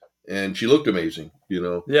know, and she looked amazing, you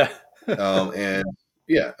know. Yeah. And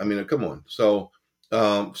yeah, I mean, come on. So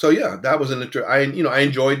yeah, that was I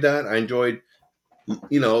enjoyed that. I enjoyed,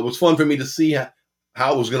 you know, it was fun for me to see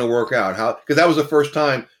how it was going to work out. Because that was the first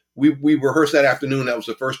time we rehearsed that afternoon. That was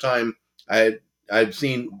the first time I'd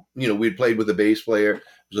seen, you know, we'd played with a bass player. It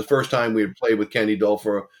was the first time we had played with Candy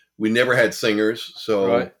Dulfer. We never had singers,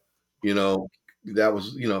 so you know, that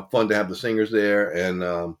was, you know, fun to have the singers there. And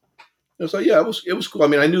so yeah, it was cool. I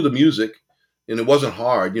mean, I knew the music, and it wasn't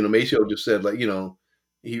hard. You know, Maceo just said, like, you know,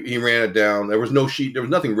 he ran it down. There was no sheet. There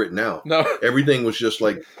was nothing written out. No, everything was just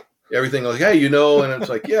like everything. Like, hey, you know, and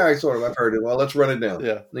it's like, yeah, I've heard it. Well, let's run it down.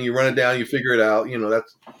 Yeah. And then you run it down, you figure it out. You know,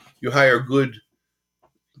 you hire good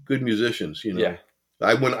musicians. You know, yeah.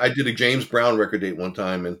 I did a James Brown record date one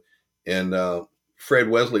time, and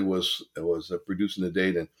Fred Wesley was producing the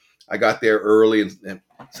date, and I got there early and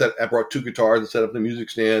I brought two guitars and set up the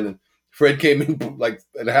music stand, and Fred came in like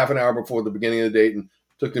at a half an hour before the beginning of the date and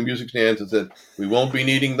took the music stands and said, "We won't be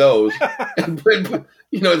needing those." And Fred,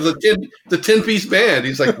 you know, it's a 10-piece band.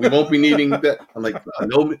 He's like, "We won't be needing that." I'm like,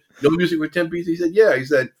 "No music with 10 pieces." He said, "Yeah." He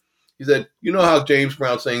said, "You know how James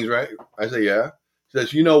Brown sings, right?" I said, "Yeah." He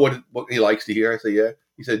says, "You know what he likes to hear?" I said, "Yeah."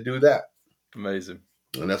 He said, "Do that." Amazing.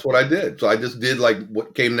 And that's what I did. So I just did like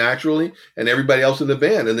what came naturally, and everybody else in the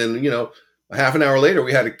band. And then, you know, a half an hour later,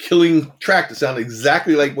 we had a killing track that sounded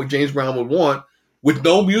exactly like what James Brown would want with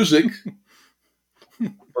no music,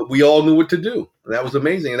 but we all knew what to do. And that was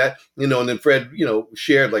amazing. And that, you know, and then Fred, you know,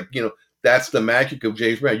 shared, like, you know, that's the magic of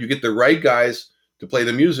James Brown. You get the right guys to play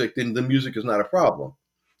the music, then the music is not a problem.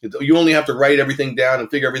 You only have to write everything down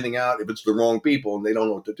and figure everything out if it's the wrong people and they don't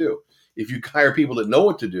know what to do. If you hire people that know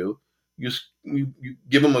what to do, you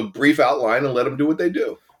give them a brief outline and let them do what they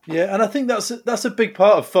do. Yeah, and I think that's a big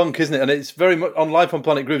part of funk, isn't it? And it's very much on Life on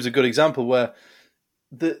Planet Groove is a good example where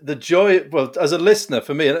the joy. Well, as a listener,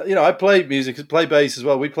 for me, you know, I play music, play bass as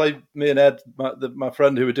well. We play, me and Ed, my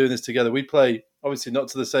friend who were doing this together. We play obviously not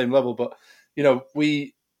to the same level, but you know,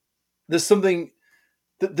 there's something.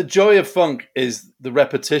 The joy of funk is the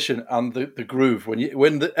repetition and the groove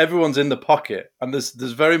when everyone's in the pocket, and there's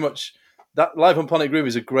very much that Live on Planet Groove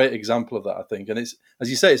is a great example of that, I think. And it's, as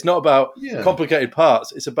you say, it's not about complicated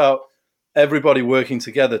parts. It's about everybody working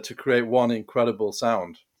together to create one incredible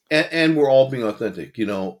sound. And we're all being authentic. You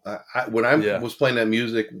know, when I was playing that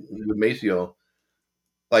music with Maceo,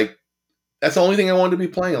 like, that's the only thing I wanted to be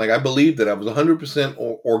playing. Like, I believed that I was 100%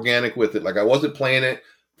 organic with it. Like, I wasn't playing it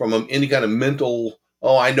from any kind of mental,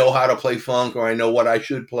 oh, I know how to play funk or I know what I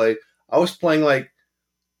should play. I was playing like,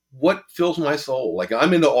 what fills my soul? Like,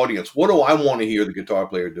 I'm in the audience. What do I want to hear the guitar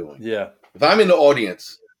player doing? Yeah. If I'm in the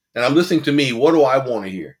audience and I'm listening to me, what do I want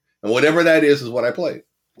to hear? And whatever that is what I play.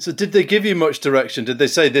 So did they give you much direction? Did they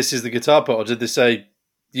say this is the guitar part, or did they say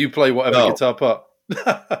you play whatever guitar part?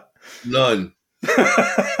 None.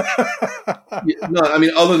 No, I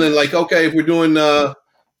mean, other than like, okay, if we're doing, the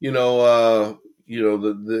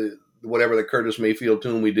whatever the Curtis Mayfield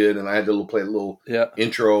tune we did, and I had to play a little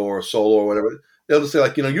intro or a solo or whatever, they'll just say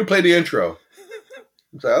like, you play the intro.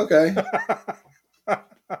 It's like, okay.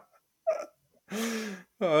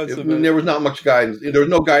 There was not much guidance. There was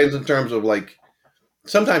no guidance in terms of like,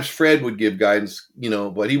 sometimes Fred would give guidance,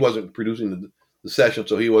 but he wasn't producing the session,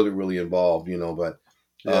 so he wasn't really involved, but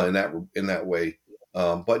in that way.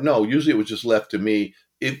 But no, usually it was just left to me.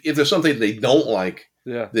 If there's something they don't like,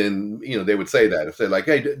 then they would say that. If they're like,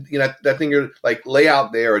 hey, that thing you're like, lay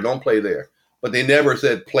out there or don't play there. But they never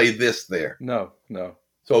said play this there. No.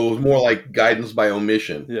 So it was more like guidance by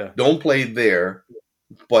omission. Yeah. Don't play there,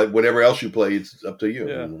 but whatever else you play, it's up to you.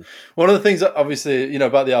 Yeah. One of the things that obviously,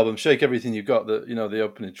 about the album, Shake Everything You've Got, the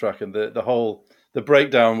opening track and the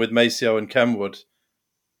breakdown with Maceo and Kenwood.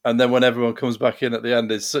 And then when everyone comes back in at the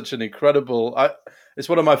end is such an incredible, it's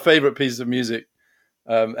one of my favorite pieces of music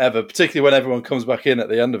ever, particularly when everyone comes back in at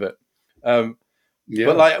the end of it.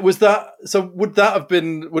 But like, would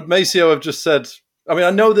Maceo have just said, I mean,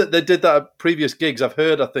 I know that they did that at previous gigs. I've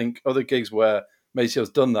heard, I think, other gigs where Maceo's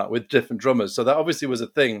done that with different drummers. So that obviously was a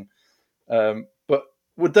thing. But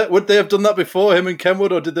would they have done that before, him and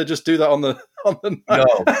Kenwood, or did they just do that on the night? No,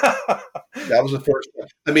 that was the first time.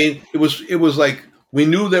 I mean, it was like, we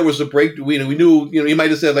knew there was a break. We knew, he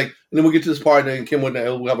might have said like, and then we'll get to this part and Kenwood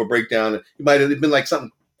will have a breakdown. And it might have been like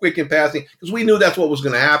something quick and passing because we knew that's what was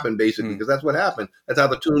going to happen basically because that's what happened. That's how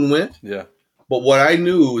the tune went. Yeah. But what I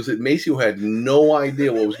knew is that Maceo had no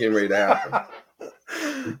idea what was getting ready to happen.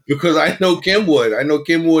 Because I know Kenwood.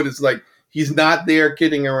 Is like, he's not there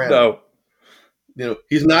kidding around. No.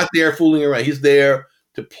 He's not there fooling around. He's there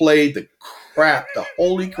to play the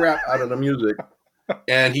holy crap out of the music.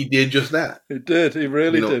 And he did just that. He did. He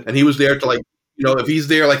really did. And he was there to like, if he's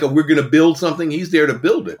there like, we're going to build something, he's there to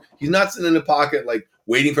build it. He's not sitting in the pocket like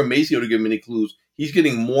waiting for Maceo to give him any clues. He's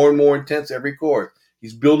getting more and more intense every chord.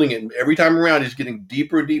 He's building it every time around. He's getting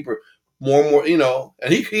deeper and deeper, more and more,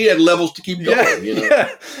 and he had levels to keep going.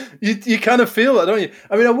 Yeah. You kind of feel that, don't you?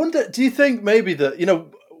 I mean, I wonder, do you think maybe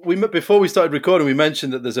that, before we started recording, we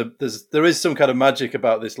mentioned that there is some kind of magic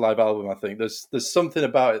about this live album. I think there's something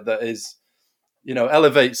about it that is,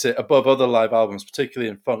 elevates it above other live albums, particularly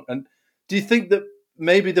in funk. And do you think that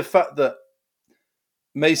maybe the fact that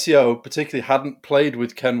Maceo particularly hadn't played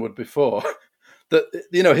with Kenwood before, that,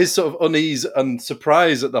 his sort of unease and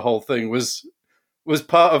surprise at the whole thing was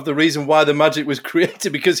part of the reason why the magic was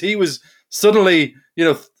created, because he was suddenly,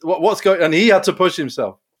 what's going on, and he had to push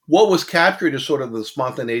himself. What was captured is sort of the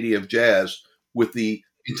spontaneity of jazz with the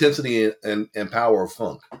intensity and power of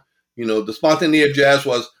funk. The spontaneity of jazz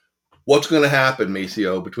was, what's going to happen,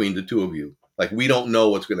 Maceo, between the two of you? Like, we don't know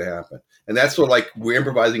what's going to happen. And that's sort of like we're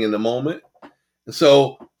improvising in the moment. And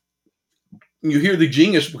so you hear the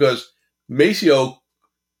genius because Maceo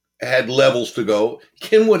had levels to go.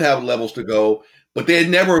 Kenwood had levels to go, but they had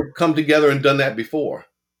never come together and done that before.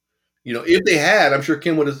 If they had, I'm sure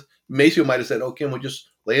Maceo might have said, oh, Kenwood, just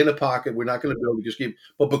lay in the pocket. We're not going to build. We just keep.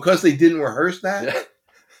 But because they didn't rehearse that,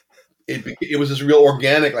 it was this real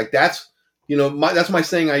organic, like that's, that's my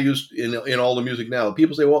saying I use in all the music now.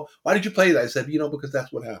 People say, well, why did you play that? I said, because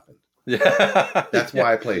that's what happened. Yeah. That's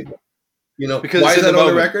why I played it. Because why is that on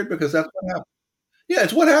the record? Because that's what happened. Yeah,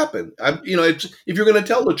 it's what happened. If you're going to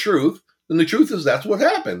tell the truth, then the truth is that's what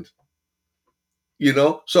happened.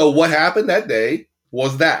 So what happened that day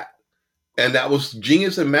was that. And that was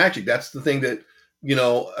genius and magic. That's the thing that,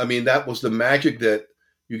 that was the magic that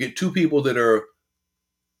you get two people that are,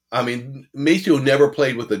 Maceo never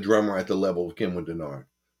played with a drummer at the level of Kenwood Denard.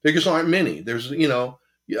 There just aren't many. There's,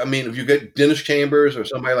 if you get Dennis Chambers or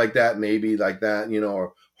somebody like that, maybe like that,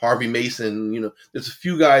 or Harvey Mason, there's a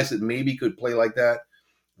few guys that maybe could play like that.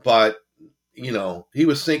 But,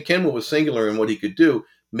 Kenwood was singular in what he could do.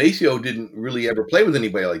 Maceo didn't really ever play with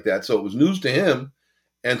anybody like that. So it was news to him.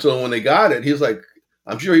 And so when they got it, he was like,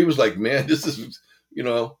 I'm sure he was like, man, this is,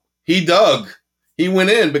 He dug. He went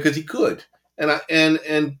in because he could.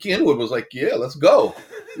 And Kenwood was like, yeah, let's go.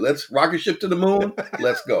 Let's rocket ship to the moon.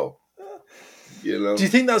 Let's go. You know. Do you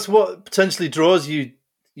think that's what potentially draws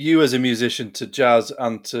you as a musician to jazz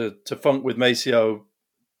and to funk with Maceo?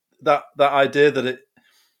 That idea that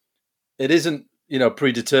it isn't,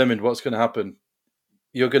 predetermined what's going to happen.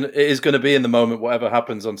 It is going to be in the moment, whatever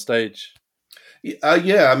happens on stage.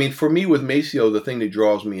 Yeah. I mean, for me with Maceo, the thing that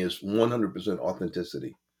draws me is 100%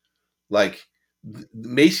 authenticity. Like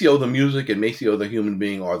Maceo the music and Maceo the human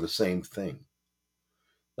being are the same thing.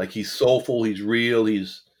 Like he's soulful, he's real,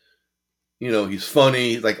 he's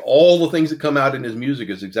funny. Like all the things that come out in his music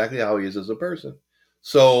is exactly how he is as a person.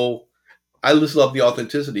 So I just love the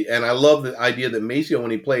authenticity, and I love the idea that Maceo, when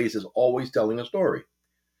he plays, is always telling a story,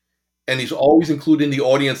 and he's always including the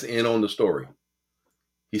audience in on the story.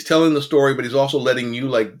 He's telling the story, but he's also letting you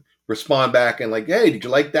like respond back and like, hey, did you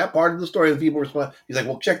like that part of the story? And people respond. He's like,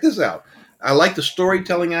 well, check this out. I like the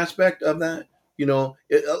storytelling aspect of that.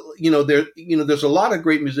 There's a lot of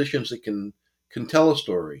great musicians that can tell a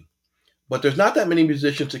story, but there's not that many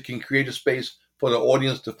musicians that can create a space for the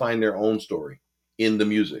audience to find their own story in the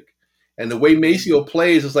music. And the way Maceo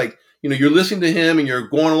plays is like, you're listening to him and you're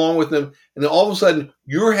going along with him, and then all of a sudden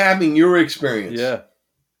you're having your experience. Yeah.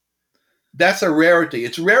 That's a rarity.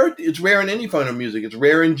 It's rare. It's rare in any kind of music. It's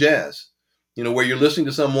rare in jazz, where you're listening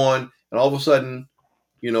to someone and all of a sudden,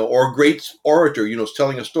 or a great orator, is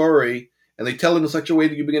telling a story, and they tell it in such a way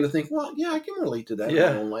that you begin to think, well, yeah, I can relate to that in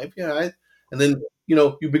my own life. Yeah. And then,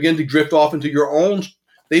 you begin to drift off into your own.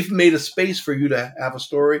 They've made a space for you to have a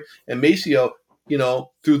story. And Maceo,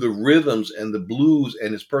 through the rhythms and the blues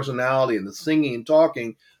and his personality and the singing and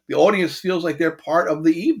talking, the audience feels like they're part of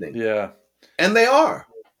the evening. Yeah. And they are.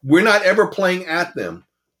 We're not ever playing at them.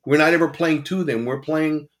 We're not ever playing to them. We're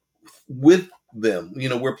playing with them.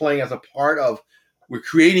 We're playing as a part of, we're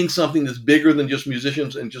creating something that's bigger than just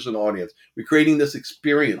musicians and just an audience. We're creating this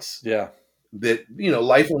experience. Yeah. That,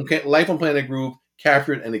 Life on Planet Groove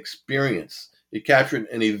captured an experience. It captured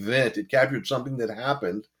an event. It captured something that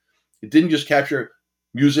happened. It didn't just capture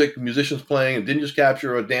music, musicians playing. It didn't just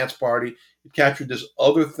capture a dance party. It captured this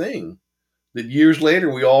other thing that years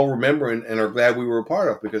later we all remember and are glad we were a part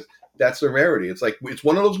of, because that's the rarity. It's like, it's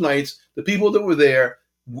one of those nights, the people that were there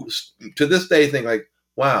to this day think like,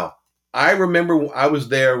 wow, I remember I was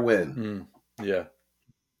there when. Yeah.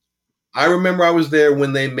 I remember I was there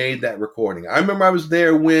when they made that recording. I remember I was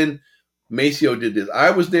there when Maceo did this. I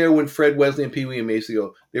was there when Fred Wesley and Pee Wee and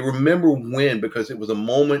Maceo, they remember when, because it was a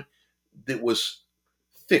moment that was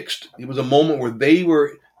fixed. It was a moment where they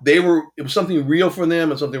were, it was something real for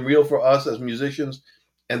them and something real for us as musicians.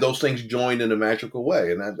 And those things joined in a magical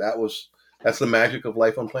way. And that's the magic of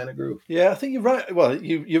Life on Planet Groove. Yeah, I think you're right. Well,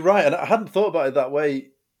 you're right. And I hadn't thought about it that way.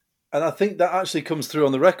 And I think that actually comes through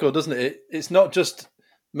on the record, doesn't it? It's not just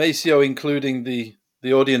Maceo including the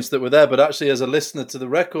audience that were there, but actually as a listener to the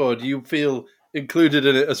record, you feel included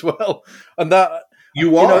in it as well. And that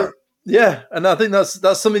you are. Yeah. And I think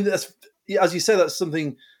that's something that's, as you say, that's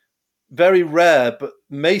something very rare, but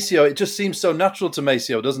Maceo, it just seems so natural to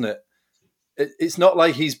Maceo, doesn't it? It's not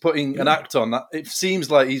like he's putting an act on that. It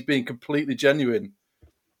seems like he's being completely genuine.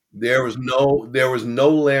 There was no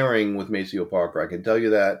layering with Maceo Parker. I can tell you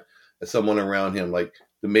that as someone around him. Like,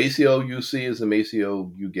 the Maceo you see is the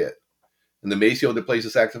Maceo you get. And the Maceo that plays the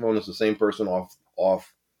saxophone is the same person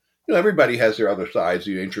off. Everybody has their other sides,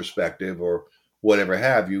 you're introspective or whatever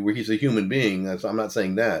have you, where he's a human being. I'm not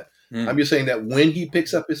saying that. I'm just saying that when he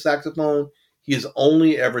picks up his saxophone, he is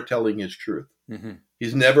only ever telling his truth. Mm-hmm.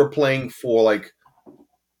 He's never playing for like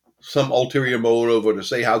some ulterior motive or to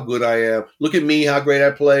say how good I am. Look at me, how great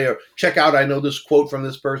I play, or check out, I know this quote from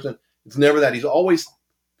this person. It's never that. He's always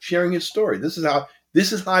sharing his story. This is how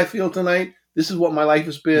I feel tonight. This is what my life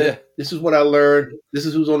has been. Yeah. This is what I learned. This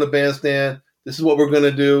is who's on the bandstand. This is what we're going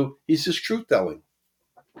to do. He's just truth telling.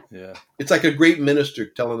 Yeah. It's like a great minister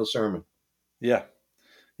telling a sermon. Yeah.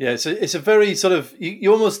 Yeah. It's a very sort of,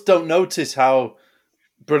 you almost don't notice how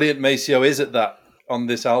brilliant Maceo is at that on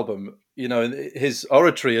this album. His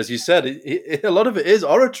oratory, as you said, a lot of it is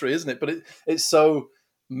oratory, isn't it? But it's so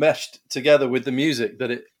meshed together with the music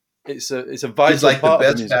that it's a vital He's like part the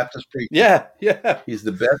of best Baptist preacher. Yeah. He's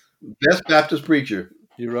the best Baptist preacher.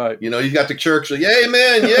 You're right. He's got the church. So, yeah,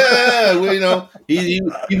 man, yeah. Well, he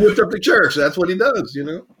whipped up the church. That's what he does.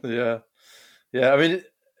 Yeah. I mean,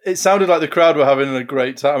 it sounded like the crowd were having a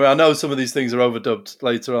great time. I mean, I know some of these things are overdubbed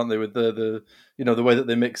later, aren't they? With the way that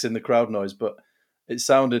they mix in the crowd noise, but it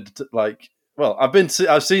sounded like, well,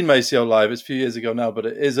 I've seen Maceo live. It's a few years ago now, but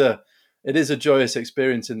it is a it is a joyous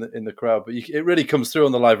experience in the crowd, but it really comes through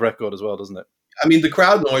on the live record as well, doesn't it? I mean, the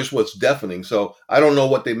crowd noise was deafening, so I don't know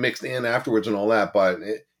what they mixed in afterwards and all that, but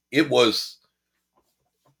it was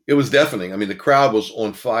deafening. I mean, the crowd was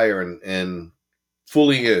on fire and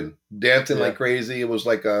fully in, dancing like crazy. It was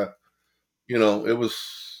like it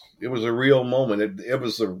was a real moment. It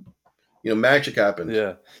was magic happened.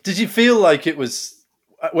 Yeah. Did you feel like it was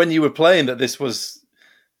when you were playing that this was,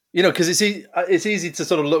 because it's easy to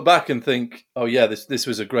sort of look back and think, oh yeah, this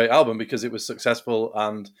was a great album because it was successful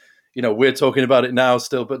and, we're talking about it now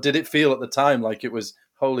still. But did it feel at the time like it was,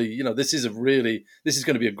 holy, this is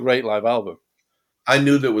going to be a great live album? I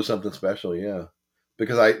knew there was something special, yeah,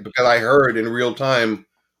 because I heard in real time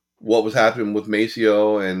what was happening with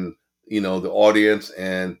Maceo and the audience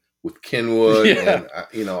and with Kenwood, and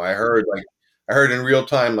I heard in real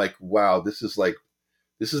time, like, wow, this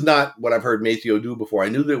is not what I've heard Maceo do before. I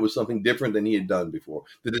knew that it was something different than he had done before,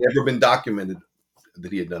 that had never been documented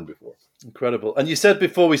that he had done before. Incredible. And you said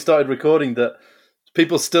before we started recording that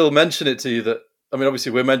people still mention it to you. That, I mean,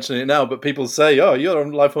 obviously we're mentioning it now, but people say, "Oh, you're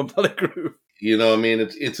on Life on Planet Groove." I mean,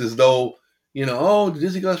 it's as though, oh,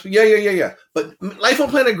 Dizzy Gillespie, yeah. But Life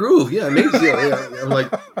on Planet Groove, yeah, amazing. Yeah. I'm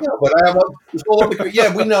like, yeah, but I have this whole other,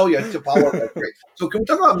 yeah, we know, yeah, to follow up, that's great. So can we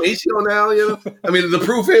talk about Maceo now? I mean, the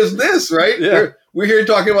proof is this, right? Yeah. We're here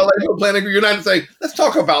talking about Life on Planet Groove. You're not saying, let's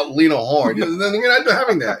talk about Lena Horne. Then you're not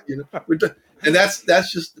having that, and that's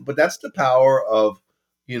the power of,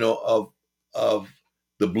 of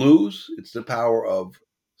the blues. It's the power of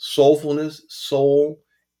soulfulness, soul,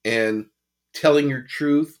 and telling your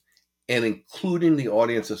truth and including the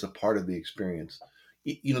audience as a part of the experience.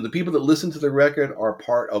 The people that listen to the record are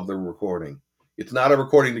part of the recording. It's not a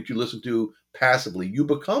recording that you listen to passively. You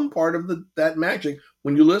become part of that magic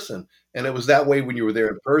when you listen. And it was that way when you were there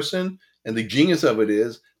in person. And the genius of it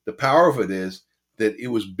is, the power of it is that it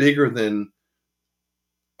was bigger than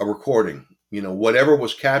a recording. Whatever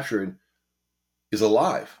was captured is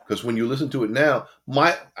alive, because when you listen to it now,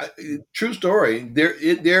 true story,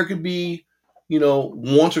 there could be,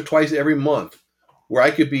 once or twice every month where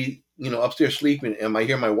I could be, upstairs sleeping and I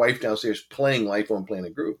hear my wife downstairs playing Life on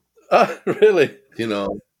Planet Groove. Really?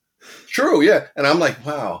 True, yeah. And I'm like,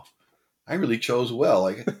 wow, I really chose well.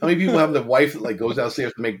 Like, how many people have the wife that goes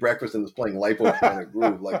downstairs to make breakfast and is playing Life on Planet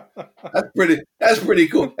Groove? Like, that's pretty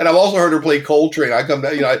cool. And I've also heard her play Coltrane. I come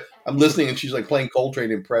down, I'm listening and she's playing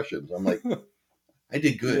Coltrane impressions. I'm like, I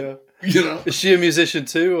did good. Yeah. Is she a musician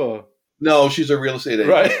too, or? No, she's a real estate agent.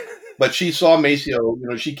 Right. But she saw Maceo.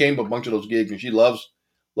 She came to a bunch of those gigs, and she loves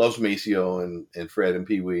Maceo and Fred and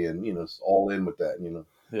Pee Wee, and it's all in with that.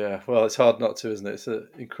 Yeah. Well, it's hard not to, isn't it? It's an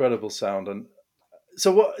incredible sound. And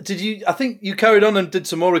so, what did you? I think you carried on and did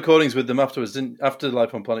some more recordings with them afterwards, after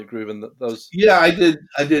Life on Planet Groove and those. Yeah, I did.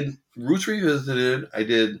 I did Roots Revisited. I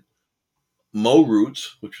did Mo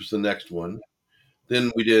Roots, which was the next one.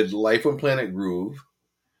 Then we did Life on Planet Groove.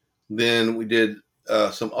 Then we did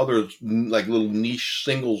some other little niche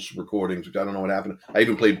singles recordings, which I don't know what happened. I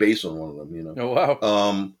even played bass on one of them. Oh wow!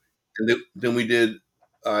 And then we did.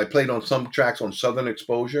 I played on some tracks on Southern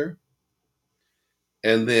Exposure,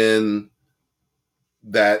 and then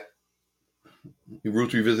that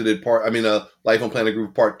Roots Revisited Life on Planet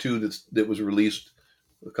Groove Part 2 that was released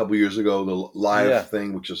a couple years ago. The live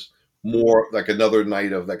thing, which is more like another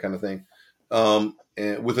night of that kind of thing. And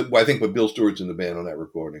I think with Bill Stewart's in the band on that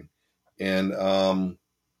recording, and that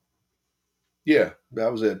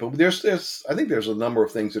was it. But I think there's a number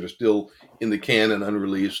of things that are still in the can and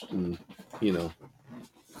unreleased, and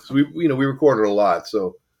so we recorded a lot,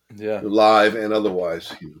 so live and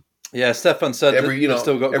otherwise. Yeah, Stefan said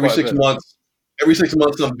still got every 6 months. Every 6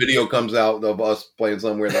 months, some video comes out of us playing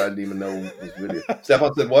somewhere that I didn't even know was video.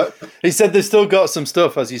 Stefan said what? He said they've still got some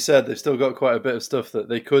stuff, as you said. They've still got quite a bit of stuff that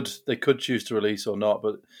they could choose to release or not.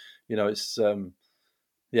 But it's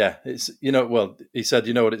it's well, he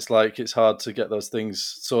said what it's like. It's hard to get those things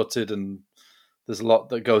sorted, and there's a lot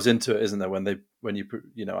that goes into it, isn't there? When you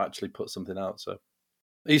actually put something out. So,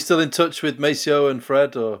 are you still in touch with Maceo and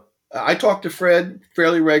Fred, or? I talk to Fred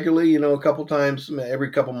fairly regularly. A couple times every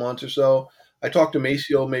couple months or so. I talked to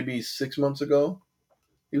Maceo maybe 6 months ago.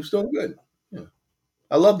 He was still good. Yeah,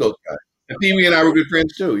 I love those guys. And Pee Wee and I were good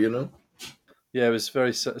friends too. Yeah, it was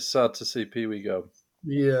very sad to see Pee Wee go.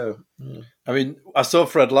 Yeah. I mean, I saw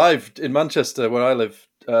Fred live in Manchester, where I live,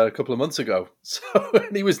 a couple of months ago. So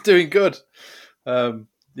and he was doing good. It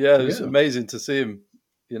was amazing to see him.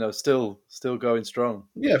 Still going strong.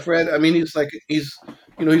 Yeah, Fred. I mean, he's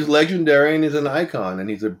legendary and he's an icon, and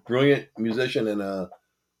he's a brilliant musician and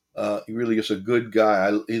he really is a good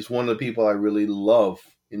guy. He's one of the people I really love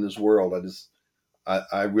in this world.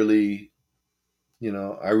 I really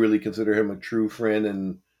I really consider him a true friend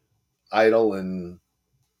and idol and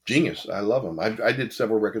genius. I love him. I did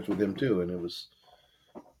several records with him too, and it was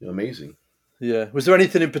amazing. Yeah. Was there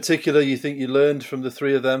anything in particular you think you learned from the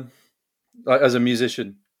three of them, like, as a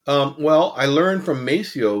musician? Well, I learned from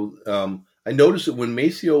Maceo. I noticed that when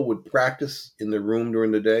Maceo would practice in the room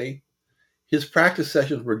during the day, his practice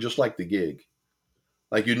sessions were just like the gig.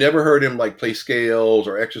 Like you never heard him like play scales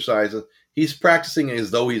or exercises. He's practicing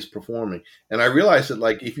as though he's performing. And I realized that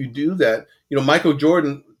like if you do that, Michael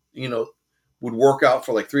Jordan, would work out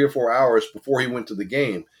for like 3 or 4 hours before he went to the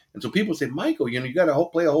game. And so people say, Michael, you got to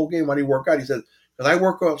play a whole game. Why do you work out? He says, because I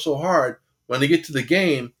work out so hard. When they get to the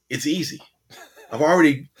game, it's easy. I've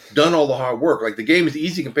already done all the hard work. Like the game is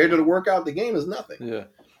easy compared to the workout. The game is nothing. Yeah.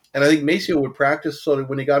 And I think Maceo would practice so that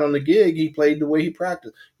when he got on the gig, he played the way he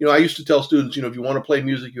practiced. I used to tell students, if you want to play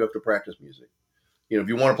music, you have to practice music. If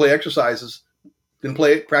you want to play exercises, then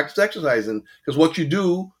practice exercising. Because what you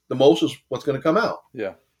do the most is what's going to come out.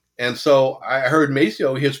 Yeah. And so I heard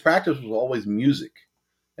Maceo, his practice was always music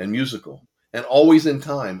and musical and always in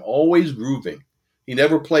time, always grooving. He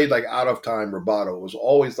never played like out of time rubato. It was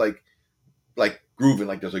always like grooving,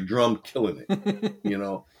 like there's a drum killing it,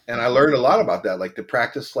 And I learned a lot about that, like to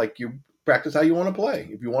practice, like you practice how you want to play.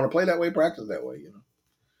 If you want to play that way, practice that way,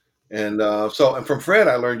 And and from Fred,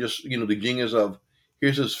 I learned just, the genius of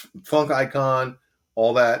here's this funk icon,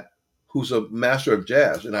 all that, who's a master of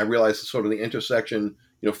jazz. And I realized sort of the intersection.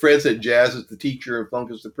 Fred said jazz is the teacher and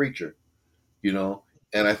funk is the preacher,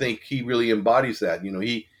 and I think he really embodies that.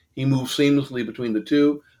 He moves seamlessly between the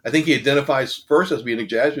two. I think he identifies first as being a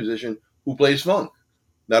jazz musician who plays funk,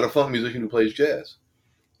 not a funk musician who plays jazz.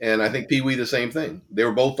 And I think Pee Wee the same thing. They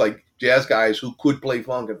were both like jazz guys who could play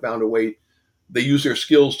funk and found a way. They used their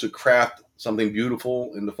skills to craft something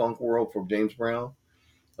beautiful in the funk world for James Brown.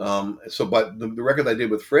 But the records I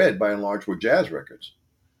did with Fred, by and large, were jazz records.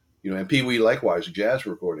 And Pee Wee likewise, jazz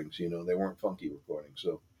recordings. They weren't funky recordings.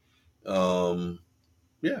 So,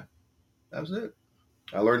 yeah, that was it.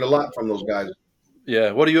 I learned a lot from those guys.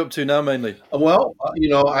 Yeah. What are you up to now, mainly? Well,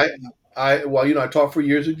 I taught for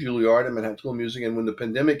years at Juilliard in Manhattan School of Music, and when the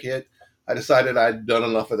pandemic hit, I decided I'd done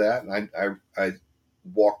enough of that, and I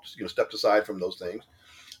walked, stepped aside from those things.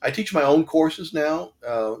 I teach my own courses now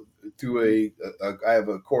through I have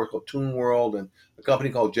a course called Tune World and a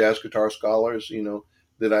company called Jazz Guitar Scholars,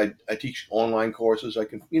 that I teach online courses. I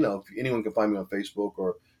can, if anyone can find me on Facebook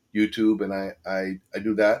or YouTube, and I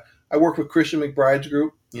do that. I work with Christian McBride's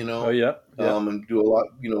group, Oh, yeah. and do a lot,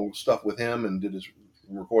 stuff with him and did his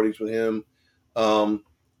recordings with him.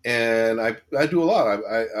 And I do a lot.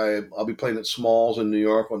 I'll be playing at Smalls in New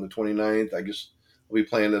York on the 29th. I'll be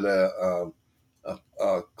playing at a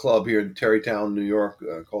club here in Tarrytown, New York,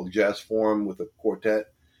 called the Jazz Forum with a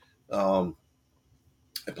quartet.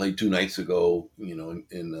 I played 2 nights ago,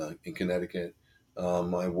 in Connecticut.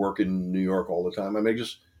 I work in New York all the time. I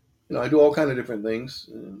I do all kinds of different things,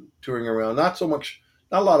 touring around. Not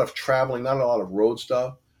a lot of traveling, not a lot of road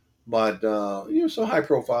stuff, but some high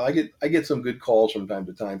profile. I get some good calls from time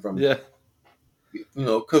to time from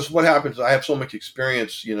because what happens? I have so much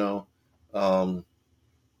experience,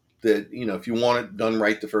 that if you want it done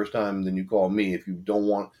right the first time, then you call me. If you don't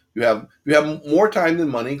want, you have more time than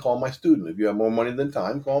money, call my student. If you have more money than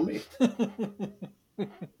time, call me.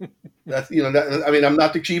 That's I'm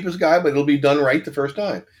not the cheapest guy, but it'll be done right the first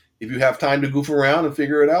time. If you have time to goof around and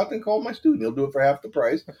figure it out, then call my student. He'll do it for half the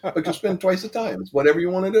price, but you'll spend twice the time. It's whatever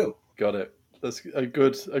you want to do. Got it. That's a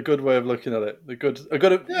good way of looking at it. Good to be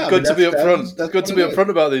upfront. That's good to be upfront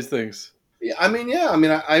about these things. Yeah, I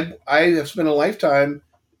have spent a lifetime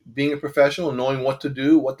being a professional and knowing what to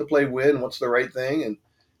do, what to play with, and what's the right thing,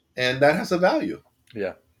 and that has a value.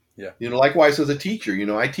 Yeah. Likewise as a teacher,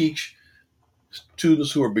 I teach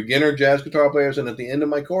students who are beginner jazz guitar players, and at the end of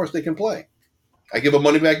my course, they can play. I give a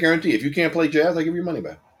money back guarantee. If you can't play jazz, I give you money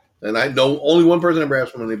back. And I know only one person ever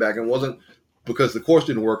asked for money back, and it wasn't because the course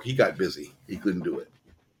didn't work. He got busy. He couldn't do it.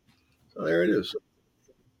 So there it is.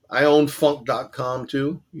 I own funk.com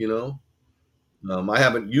too, I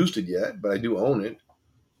haven't used it yet, but I do own it.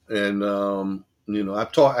 And,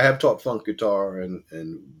 I have taught funk guitar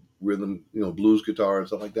and rhythm, blues guitar and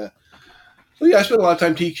stuff like that. So yeah, I spent a lot of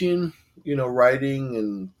time teaching, writing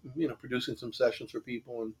and, producing some sessions for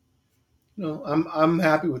people. And, I'm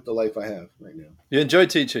happy with the life I have right now. You enjoy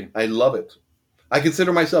teaching? I love it. I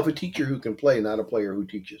consider myself a teacher who can play, not a player who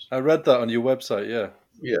teaches. I read that on your website. Yeah.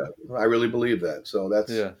 Yeah, I really believe that. So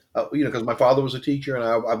that's, because my father was a teacher, and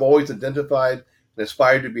I've always identified and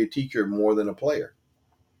aspired to be a teacher more than a player.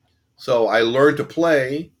 So I learned to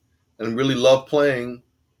play and really love playing.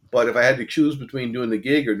 But if I had to choose between doing the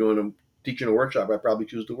gig or doing teaching a workshop, I'd probably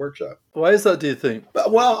choose the workshop. Why is that, do you think?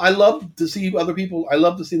 But, well, I love to see other people. I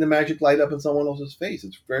love to see the magic light up in someone else's face.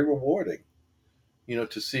 It's very rewarding,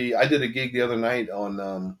 to see. I did a gig the other night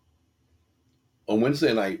on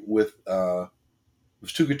Wednesday night with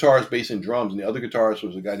two guitars, bass, and drums, and the other guitarist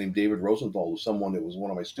was a guy named David Rosenthal, who's someone that was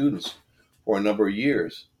one of my students for a number of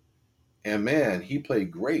years. And man, he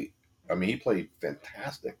played great. I mean, he played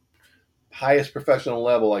fantastic. Highest professional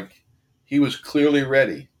level. Like, he was clearly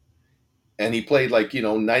ready. And he played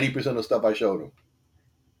 90% of the stuff I showed him.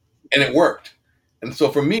 And it worked. And so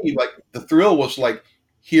for me, like, the thrill was like,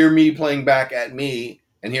 hear me playing back at me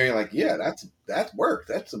and hearing like, yeah, that's work.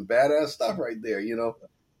 That's some badass stuff right there,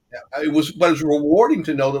 It was rewarding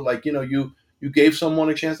to know that, like, you gave someone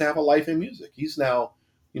a chance to have a life in music. He's now,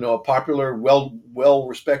 a popular, well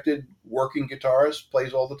respected working guitarist,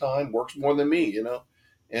 plays all the time, works more than me,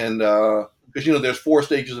 and because there's 4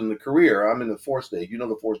 stages in the career. I'm in the 4th stage. You know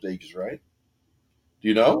the 4 stages, right? Do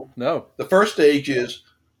you know? No. The first stage is,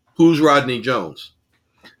 who's Rodney Jones?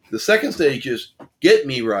 The second stage is, get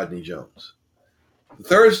me Rodney Jones. The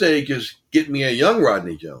third stage is, get me a young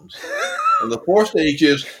Rodney Jones. And the 4th stage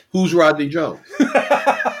is, who's Rodney Jones?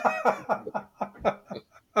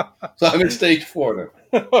 So I'm in stage 4 now.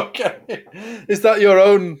 Okay. Is that your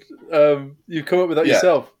own, you come up with that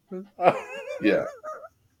yourself? Yeah.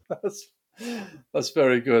 That's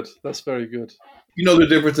very good. That's very good. You know the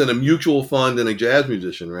difference in a mutual fund and a jazz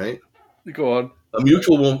musician, right? Go on. A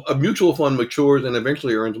mutual fund matures and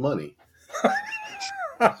eventually earns money.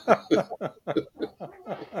 I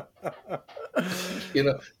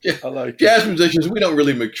like jazz musicians, we don't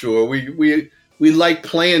really mature. We like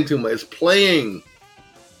playing too much. It's playing.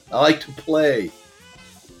 I like to play.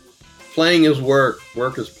 Playing is work.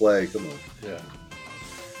 Work is play. Come on. Yeah.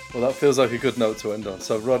 Well, that feels like a good note to end on.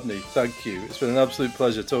 So, Rodney, thank you. It's been an absolute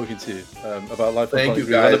pleasure talking to you about life. Thank you,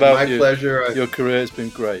 guys. My pleasure. Your career has been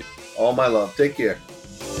great. All my love. Take care.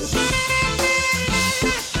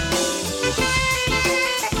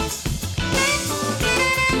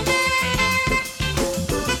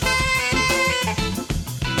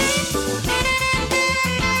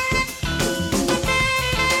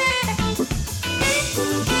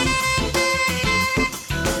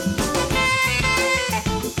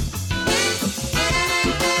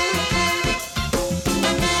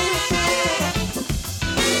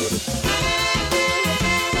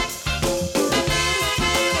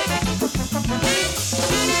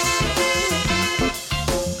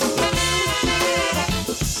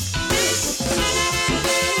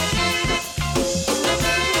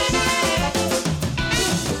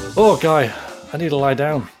 Oh, Guy, I need to lie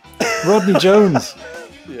down. Rodney Jones.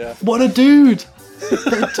 Yeah. What a dude.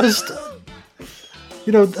 Just,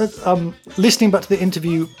 listening back to the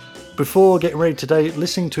interview before getting ready today,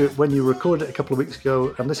 listening to it when you recorded it a couple of weeks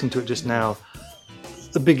ago and listening to it just now,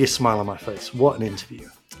 the biggest smile on my face. What an interview.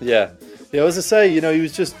 Yeah. Yeah, as I say, he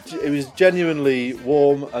was genuinely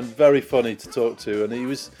warm and very funny to talk to. And he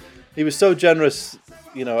was so generous,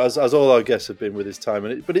 as all our guests have been with his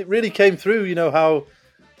time. But it really came through,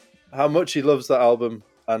 how much he loves that album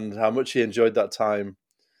and how much he enjoyed that time.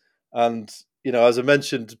 And, as I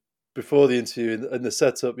mentioned before the interview in the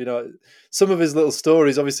setup, some of his little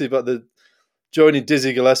stories, obviously, about joining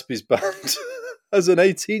Dizzy Gillespie's band as an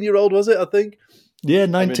 18-year-old, was it, I think? Yeah,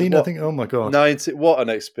 19, I think. Oh, my God. 19, what an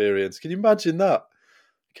experience. Can you imagine that?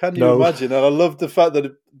 Can you imagine? And I love the fact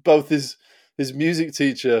that both his music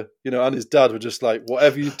teacher, and his dad were just like,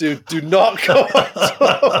 whatever you do, do not go on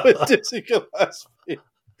tour with Dizzy Gillespie.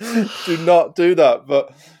 Do not do that.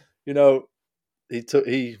 But he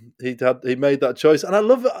made that choice, and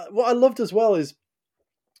what I loved as well is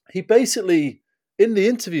he basically in the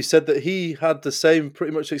interview said that he had the same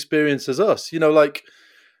pretty much experience as us. Like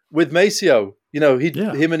with Maceo,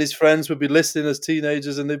 him and his friends would be listening as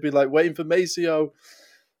teenagers, and they'd be like waiting for Maceo,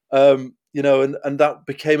 and that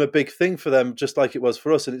became a big thing for them, just like it was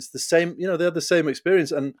for us. And it's the same, they had the same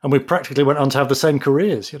experience, and we practically went on to have the same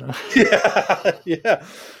careers, Yeah.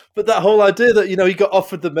 But that whole idea that, he got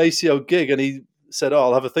offered the Maceo gig and he said, "Oh,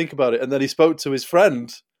 I'll have a think about it." And then he spoke to his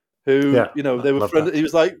friend who, they were friends. He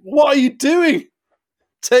was like, "What are you doing?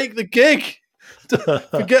 Take the gig.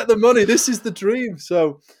 Forget the money. This is the dream."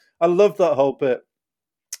 So I loved that whole bit.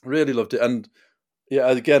 Really loved it. And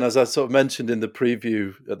yeah, again, as I sort of mentioned in the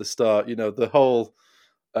preview at the start, the whole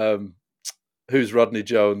who's Rodney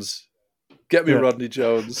Jones? Get me Rodney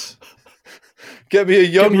Jones. Get me a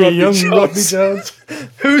young Rodney Jones.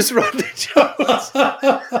 Who's Rodney Jones?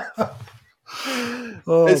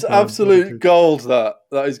 It's absolute gold. That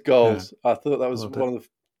is gold. Yeah. I thought that was one of the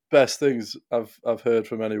best things I've heard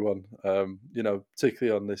from anyone.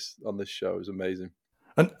 Particularly on this show. It was amazing.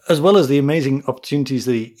 And as well as the amazing opportunities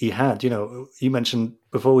that he had, you mentioned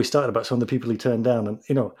before we started about some of the people he turned down.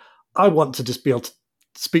 And, I want to just be able to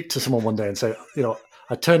speak to someone one day and say,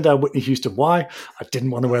 I turned down Whitney Houston. Why? I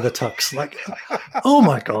didn't want to wear the tux. Like, oh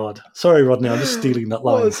my God. Sorry, Rodney, I'm just stealing that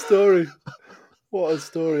line. What a story. What a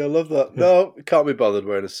story. I love that. Yeah. No, can't be bothered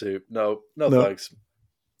wearing a suit. No, thanks.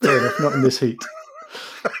 Fair enough, not in this heat.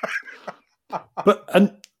 But,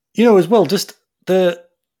 as well, just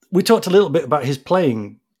we talked a little bit about his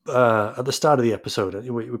playing at the start of the episode.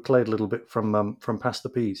 We played a little bit from Past the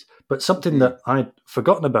Peas. But something that I'd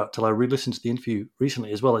forgotten about till I re-listened to the interview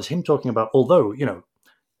recently as well is him talking about, although,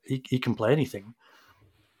 he can play anything,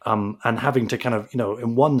 and having to kind of,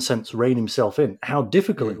 in one sense, rein himself in, how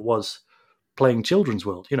difficult it was playing Children's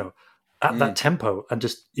World, at that tempo, and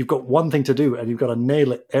just you've got one thing to do and you've got to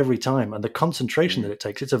nail it every time, and the concentration that it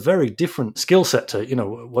takes. It's a very different skill set to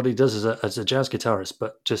what he does as a jazz guitarist,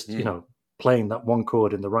 but just playing that one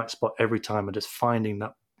chord in the right spot every time and just finding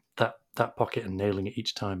that pocket and nailing it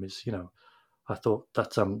each time is I thought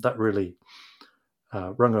that really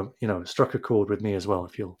struck a chord with me as well,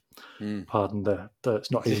 if you'll pardon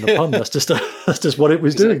it's not even a pun. That's just what it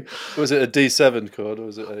was doing. Was it a D7 chord or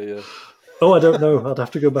was it a Oh, I don't know. I'd have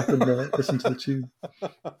to go back and listen to the tune.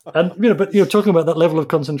 And but talking about that level of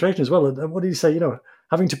concentration as well. And what did he say?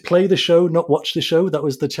 Having to play the show, not watch the show. That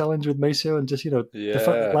was the challenge with Maceo. And just the fact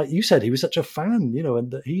that, like you said, he was such a fan.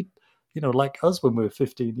 And that he, like us when we were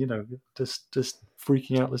 15. Just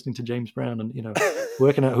freaking out listening to James Brown and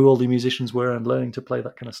working out who all the musicians were and learning to play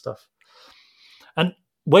that kind of stuff. And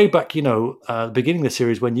way back, beginning of the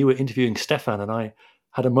series when you were interviewing Stefan, and I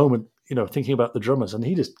had a moment. Thinking about the drummers, and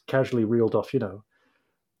he just casually reeled off,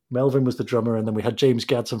 Melvin was the drummer, and then we had James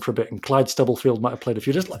Gadsden for a bit, and Clyde Stubblefield might have played a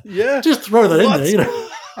few. Just throw that in there,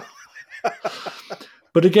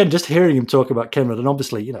 But again, just hearing him talk about Kenwood, and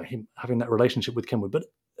obviously, him having that relationship with Kenwood, but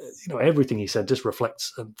everything he said just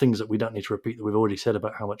reflects things that we don't need to repeat that we've already said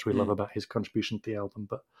about how much we love about his contribution to the album.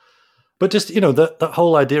 But just that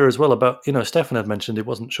whole idea as well about Stefan had mentioned he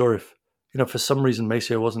wasn't sure if for some reason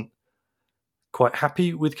Maceo wasn't quite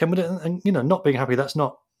happy with Kenwood, and not being happy, that's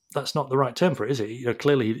not the right term for it, is it?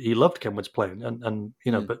 Clearly he loved Kenwood's playing, and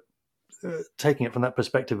but taking it from that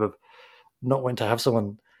perspective of not wanting to have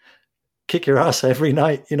someone kick your ass every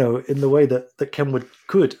night, in the way that Kenwood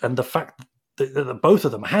could, and the fact that both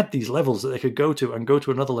of them had these levels that they could go to and go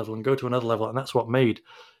to another level and go to another level, and that's what made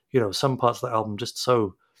some parts of the album just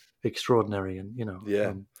so extraordinary.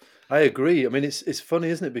 And I agree. I mean, it's funny,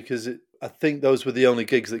 isn't it? Because I think those were the only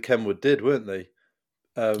gigs that Kenwood did, weren't they?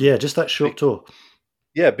 Just that short tour.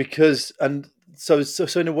 Yeah, because so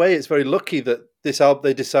in a way, it's very lucky that this album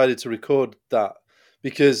they decided to record that.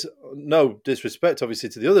 Because no disrespect, obviously,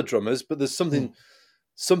 to the other drummers, but there's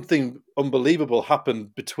something unbelievable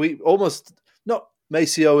happened between almost not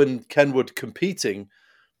Maceo and Kenwood competing,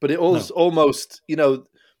 but it was almost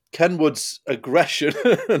Kenwood's aggression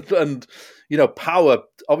and power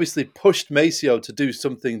obviously pushed Maceo to do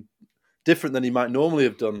something different than he might normally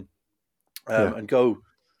have done, and go,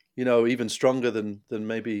 even stronger than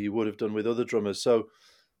maybe he would have done with other drummers. So,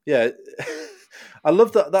 yeah, I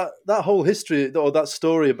love that whole history or that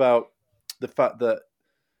story about the fact that,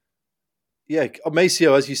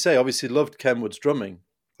 Maceo, as you say, obviously loved Kenwood's drumming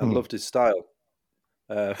and loved his style,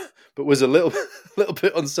 but was a little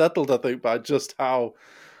bit unsettled, I think, by just how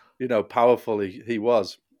powerful he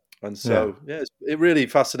was. And so, it's really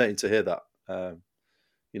fascinating to hear that,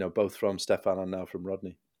 both from Stefan and now from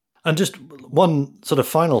Rodney. And just one sort of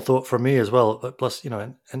final thought from me as well, plus,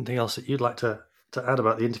 anything else that you'd like to add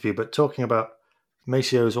about the interview, but talking about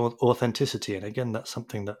Maceo's authenticity. And again, that's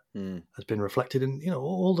something that has been reflected in,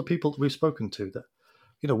 all the people that we've spoken to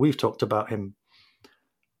that, we've talked about him,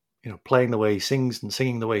 playing the way he sings and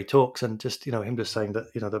singing the way he talks, and just, him just saying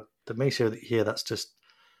that, the Maceo that you hear, that's just,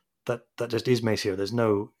 that just is Maceo. There's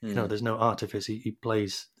no, there's no artifice. He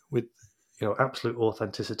plays with, absolute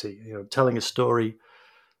authenticity, telling a story,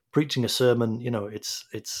 preaching a sermon,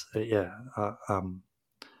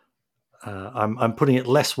 I'm putting it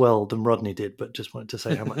less well than Rodney did, but just wanted to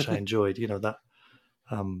say how much I enjoyed, that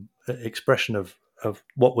expression of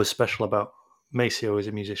what was special about Maceo as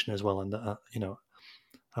a musician as well,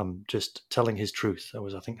 and just telling his truth. That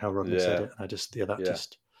was, I think, how Rodney said it. And I just,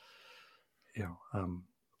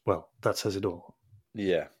 that says it all.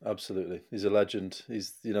 Yeah, absolutely. He's a legend.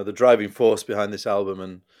 He's, the driving force behind this album,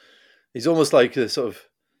 and he's almost like a sort of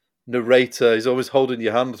narrator. He's always holding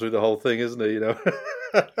your hand through the whole thing, isn't he?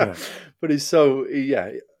 But he's so,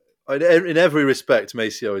 in every respect,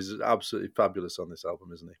 Maceo is absolutely fabulous on this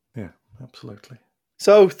album, isn't he? Yeah, absolutely.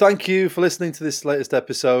 So thank you for listening to this latest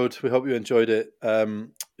episode. We hope you enjoyed it.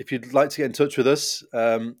 if you'd like to get in touch with us,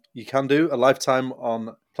 you can do a lifetime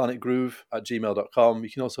on planetgroove@gmail.com. You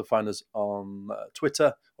can also find us on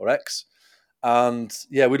Twitter or X. And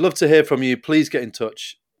yeah, we'd love to hear from you. Please get in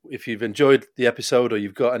touch if you've enjoyed the episode or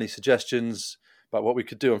you've got any suggestions about what we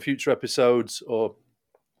could do on future episodes or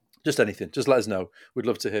just anything. Just let us know. We'd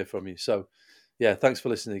love to hear from you. So yeah, thanks for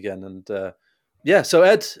listening again. And yeah, so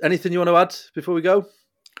Ed, anything you want to add before we go?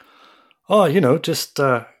 Oh, just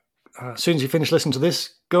as soon as you finish listening to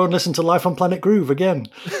this, go and listen to Life on Planet Groove again.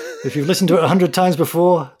 If you've listened to it 100 times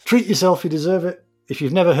before, treat yourself, you deserve it. If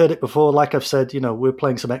you've never heard it before, like I've said, we're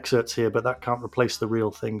playing some excerpts here, but that can't replace the real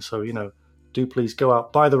thing. So, do please go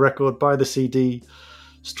out, buy the record, buy the CD,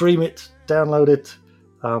 stream it, download it.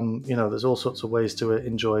 There's all sorts of ways to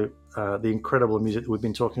enjoy the incredible music that we've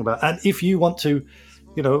been talking about. And if you want to,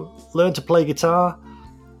 learn to play guitar,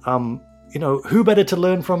 who better to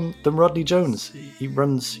learn from than Rodney Jones? He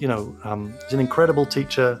runs, he's an incredible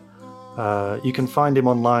teacher. You can find him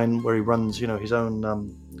online where he runs, his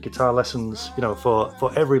own guitar lessons,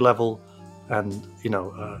 for every level. And,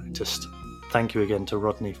 just thank you again to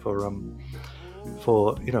Rodney for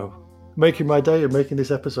making my day and making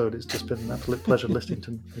this episode. It's just been an absolute pleasure listening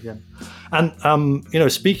to him again.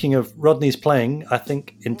 And, speaking of Rodney's playing, I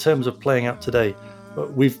think in terms of playing out today,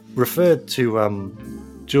 we've referred to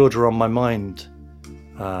Georgia on My Mind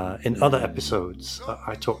in other episodes.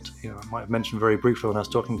 I talked, I might have mentioned very briefly when I was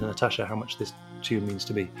talking to Natasha how much this tune means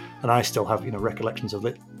to me. And I still have, recollections of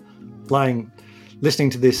it. Listening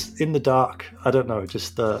to this in the dark, I don't know,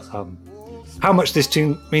 just how much this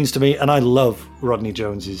tune means to me. And I love Rodney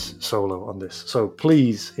Jones's solo on this. So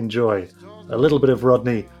please enjoy a little bit of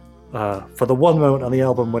Rodney for the one moment on the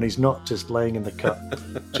album when he's not just laying in the cut,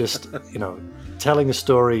 just, telling a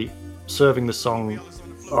story, serving the song.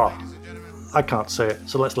 Oh, I can't say it,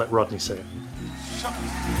 so let's let Rodney say it.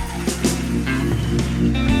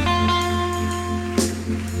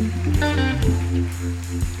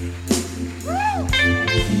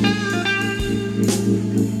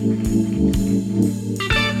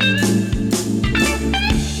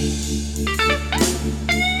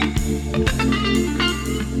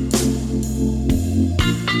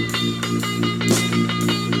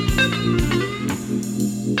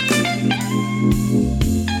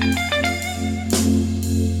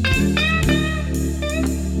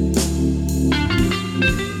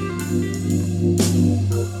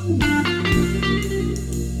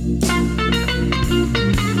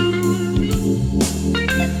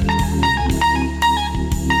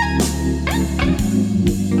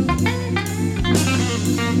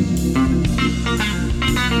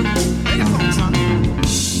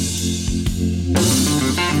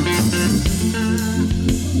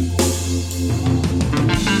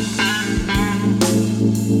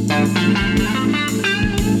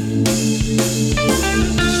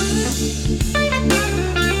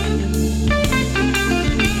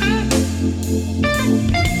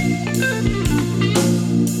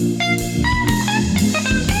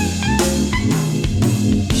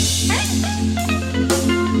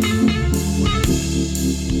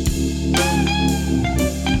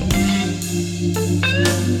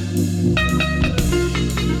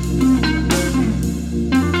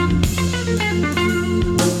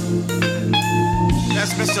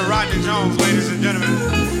 That's Mr. Rodney Jones, ladies and gentlemen.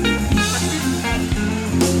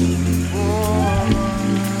 Oh,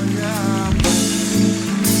 yeah.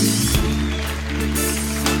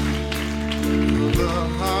 The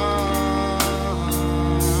heart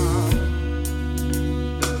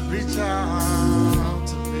reach out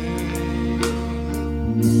to me.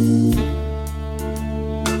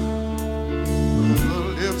 The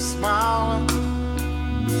lips smile.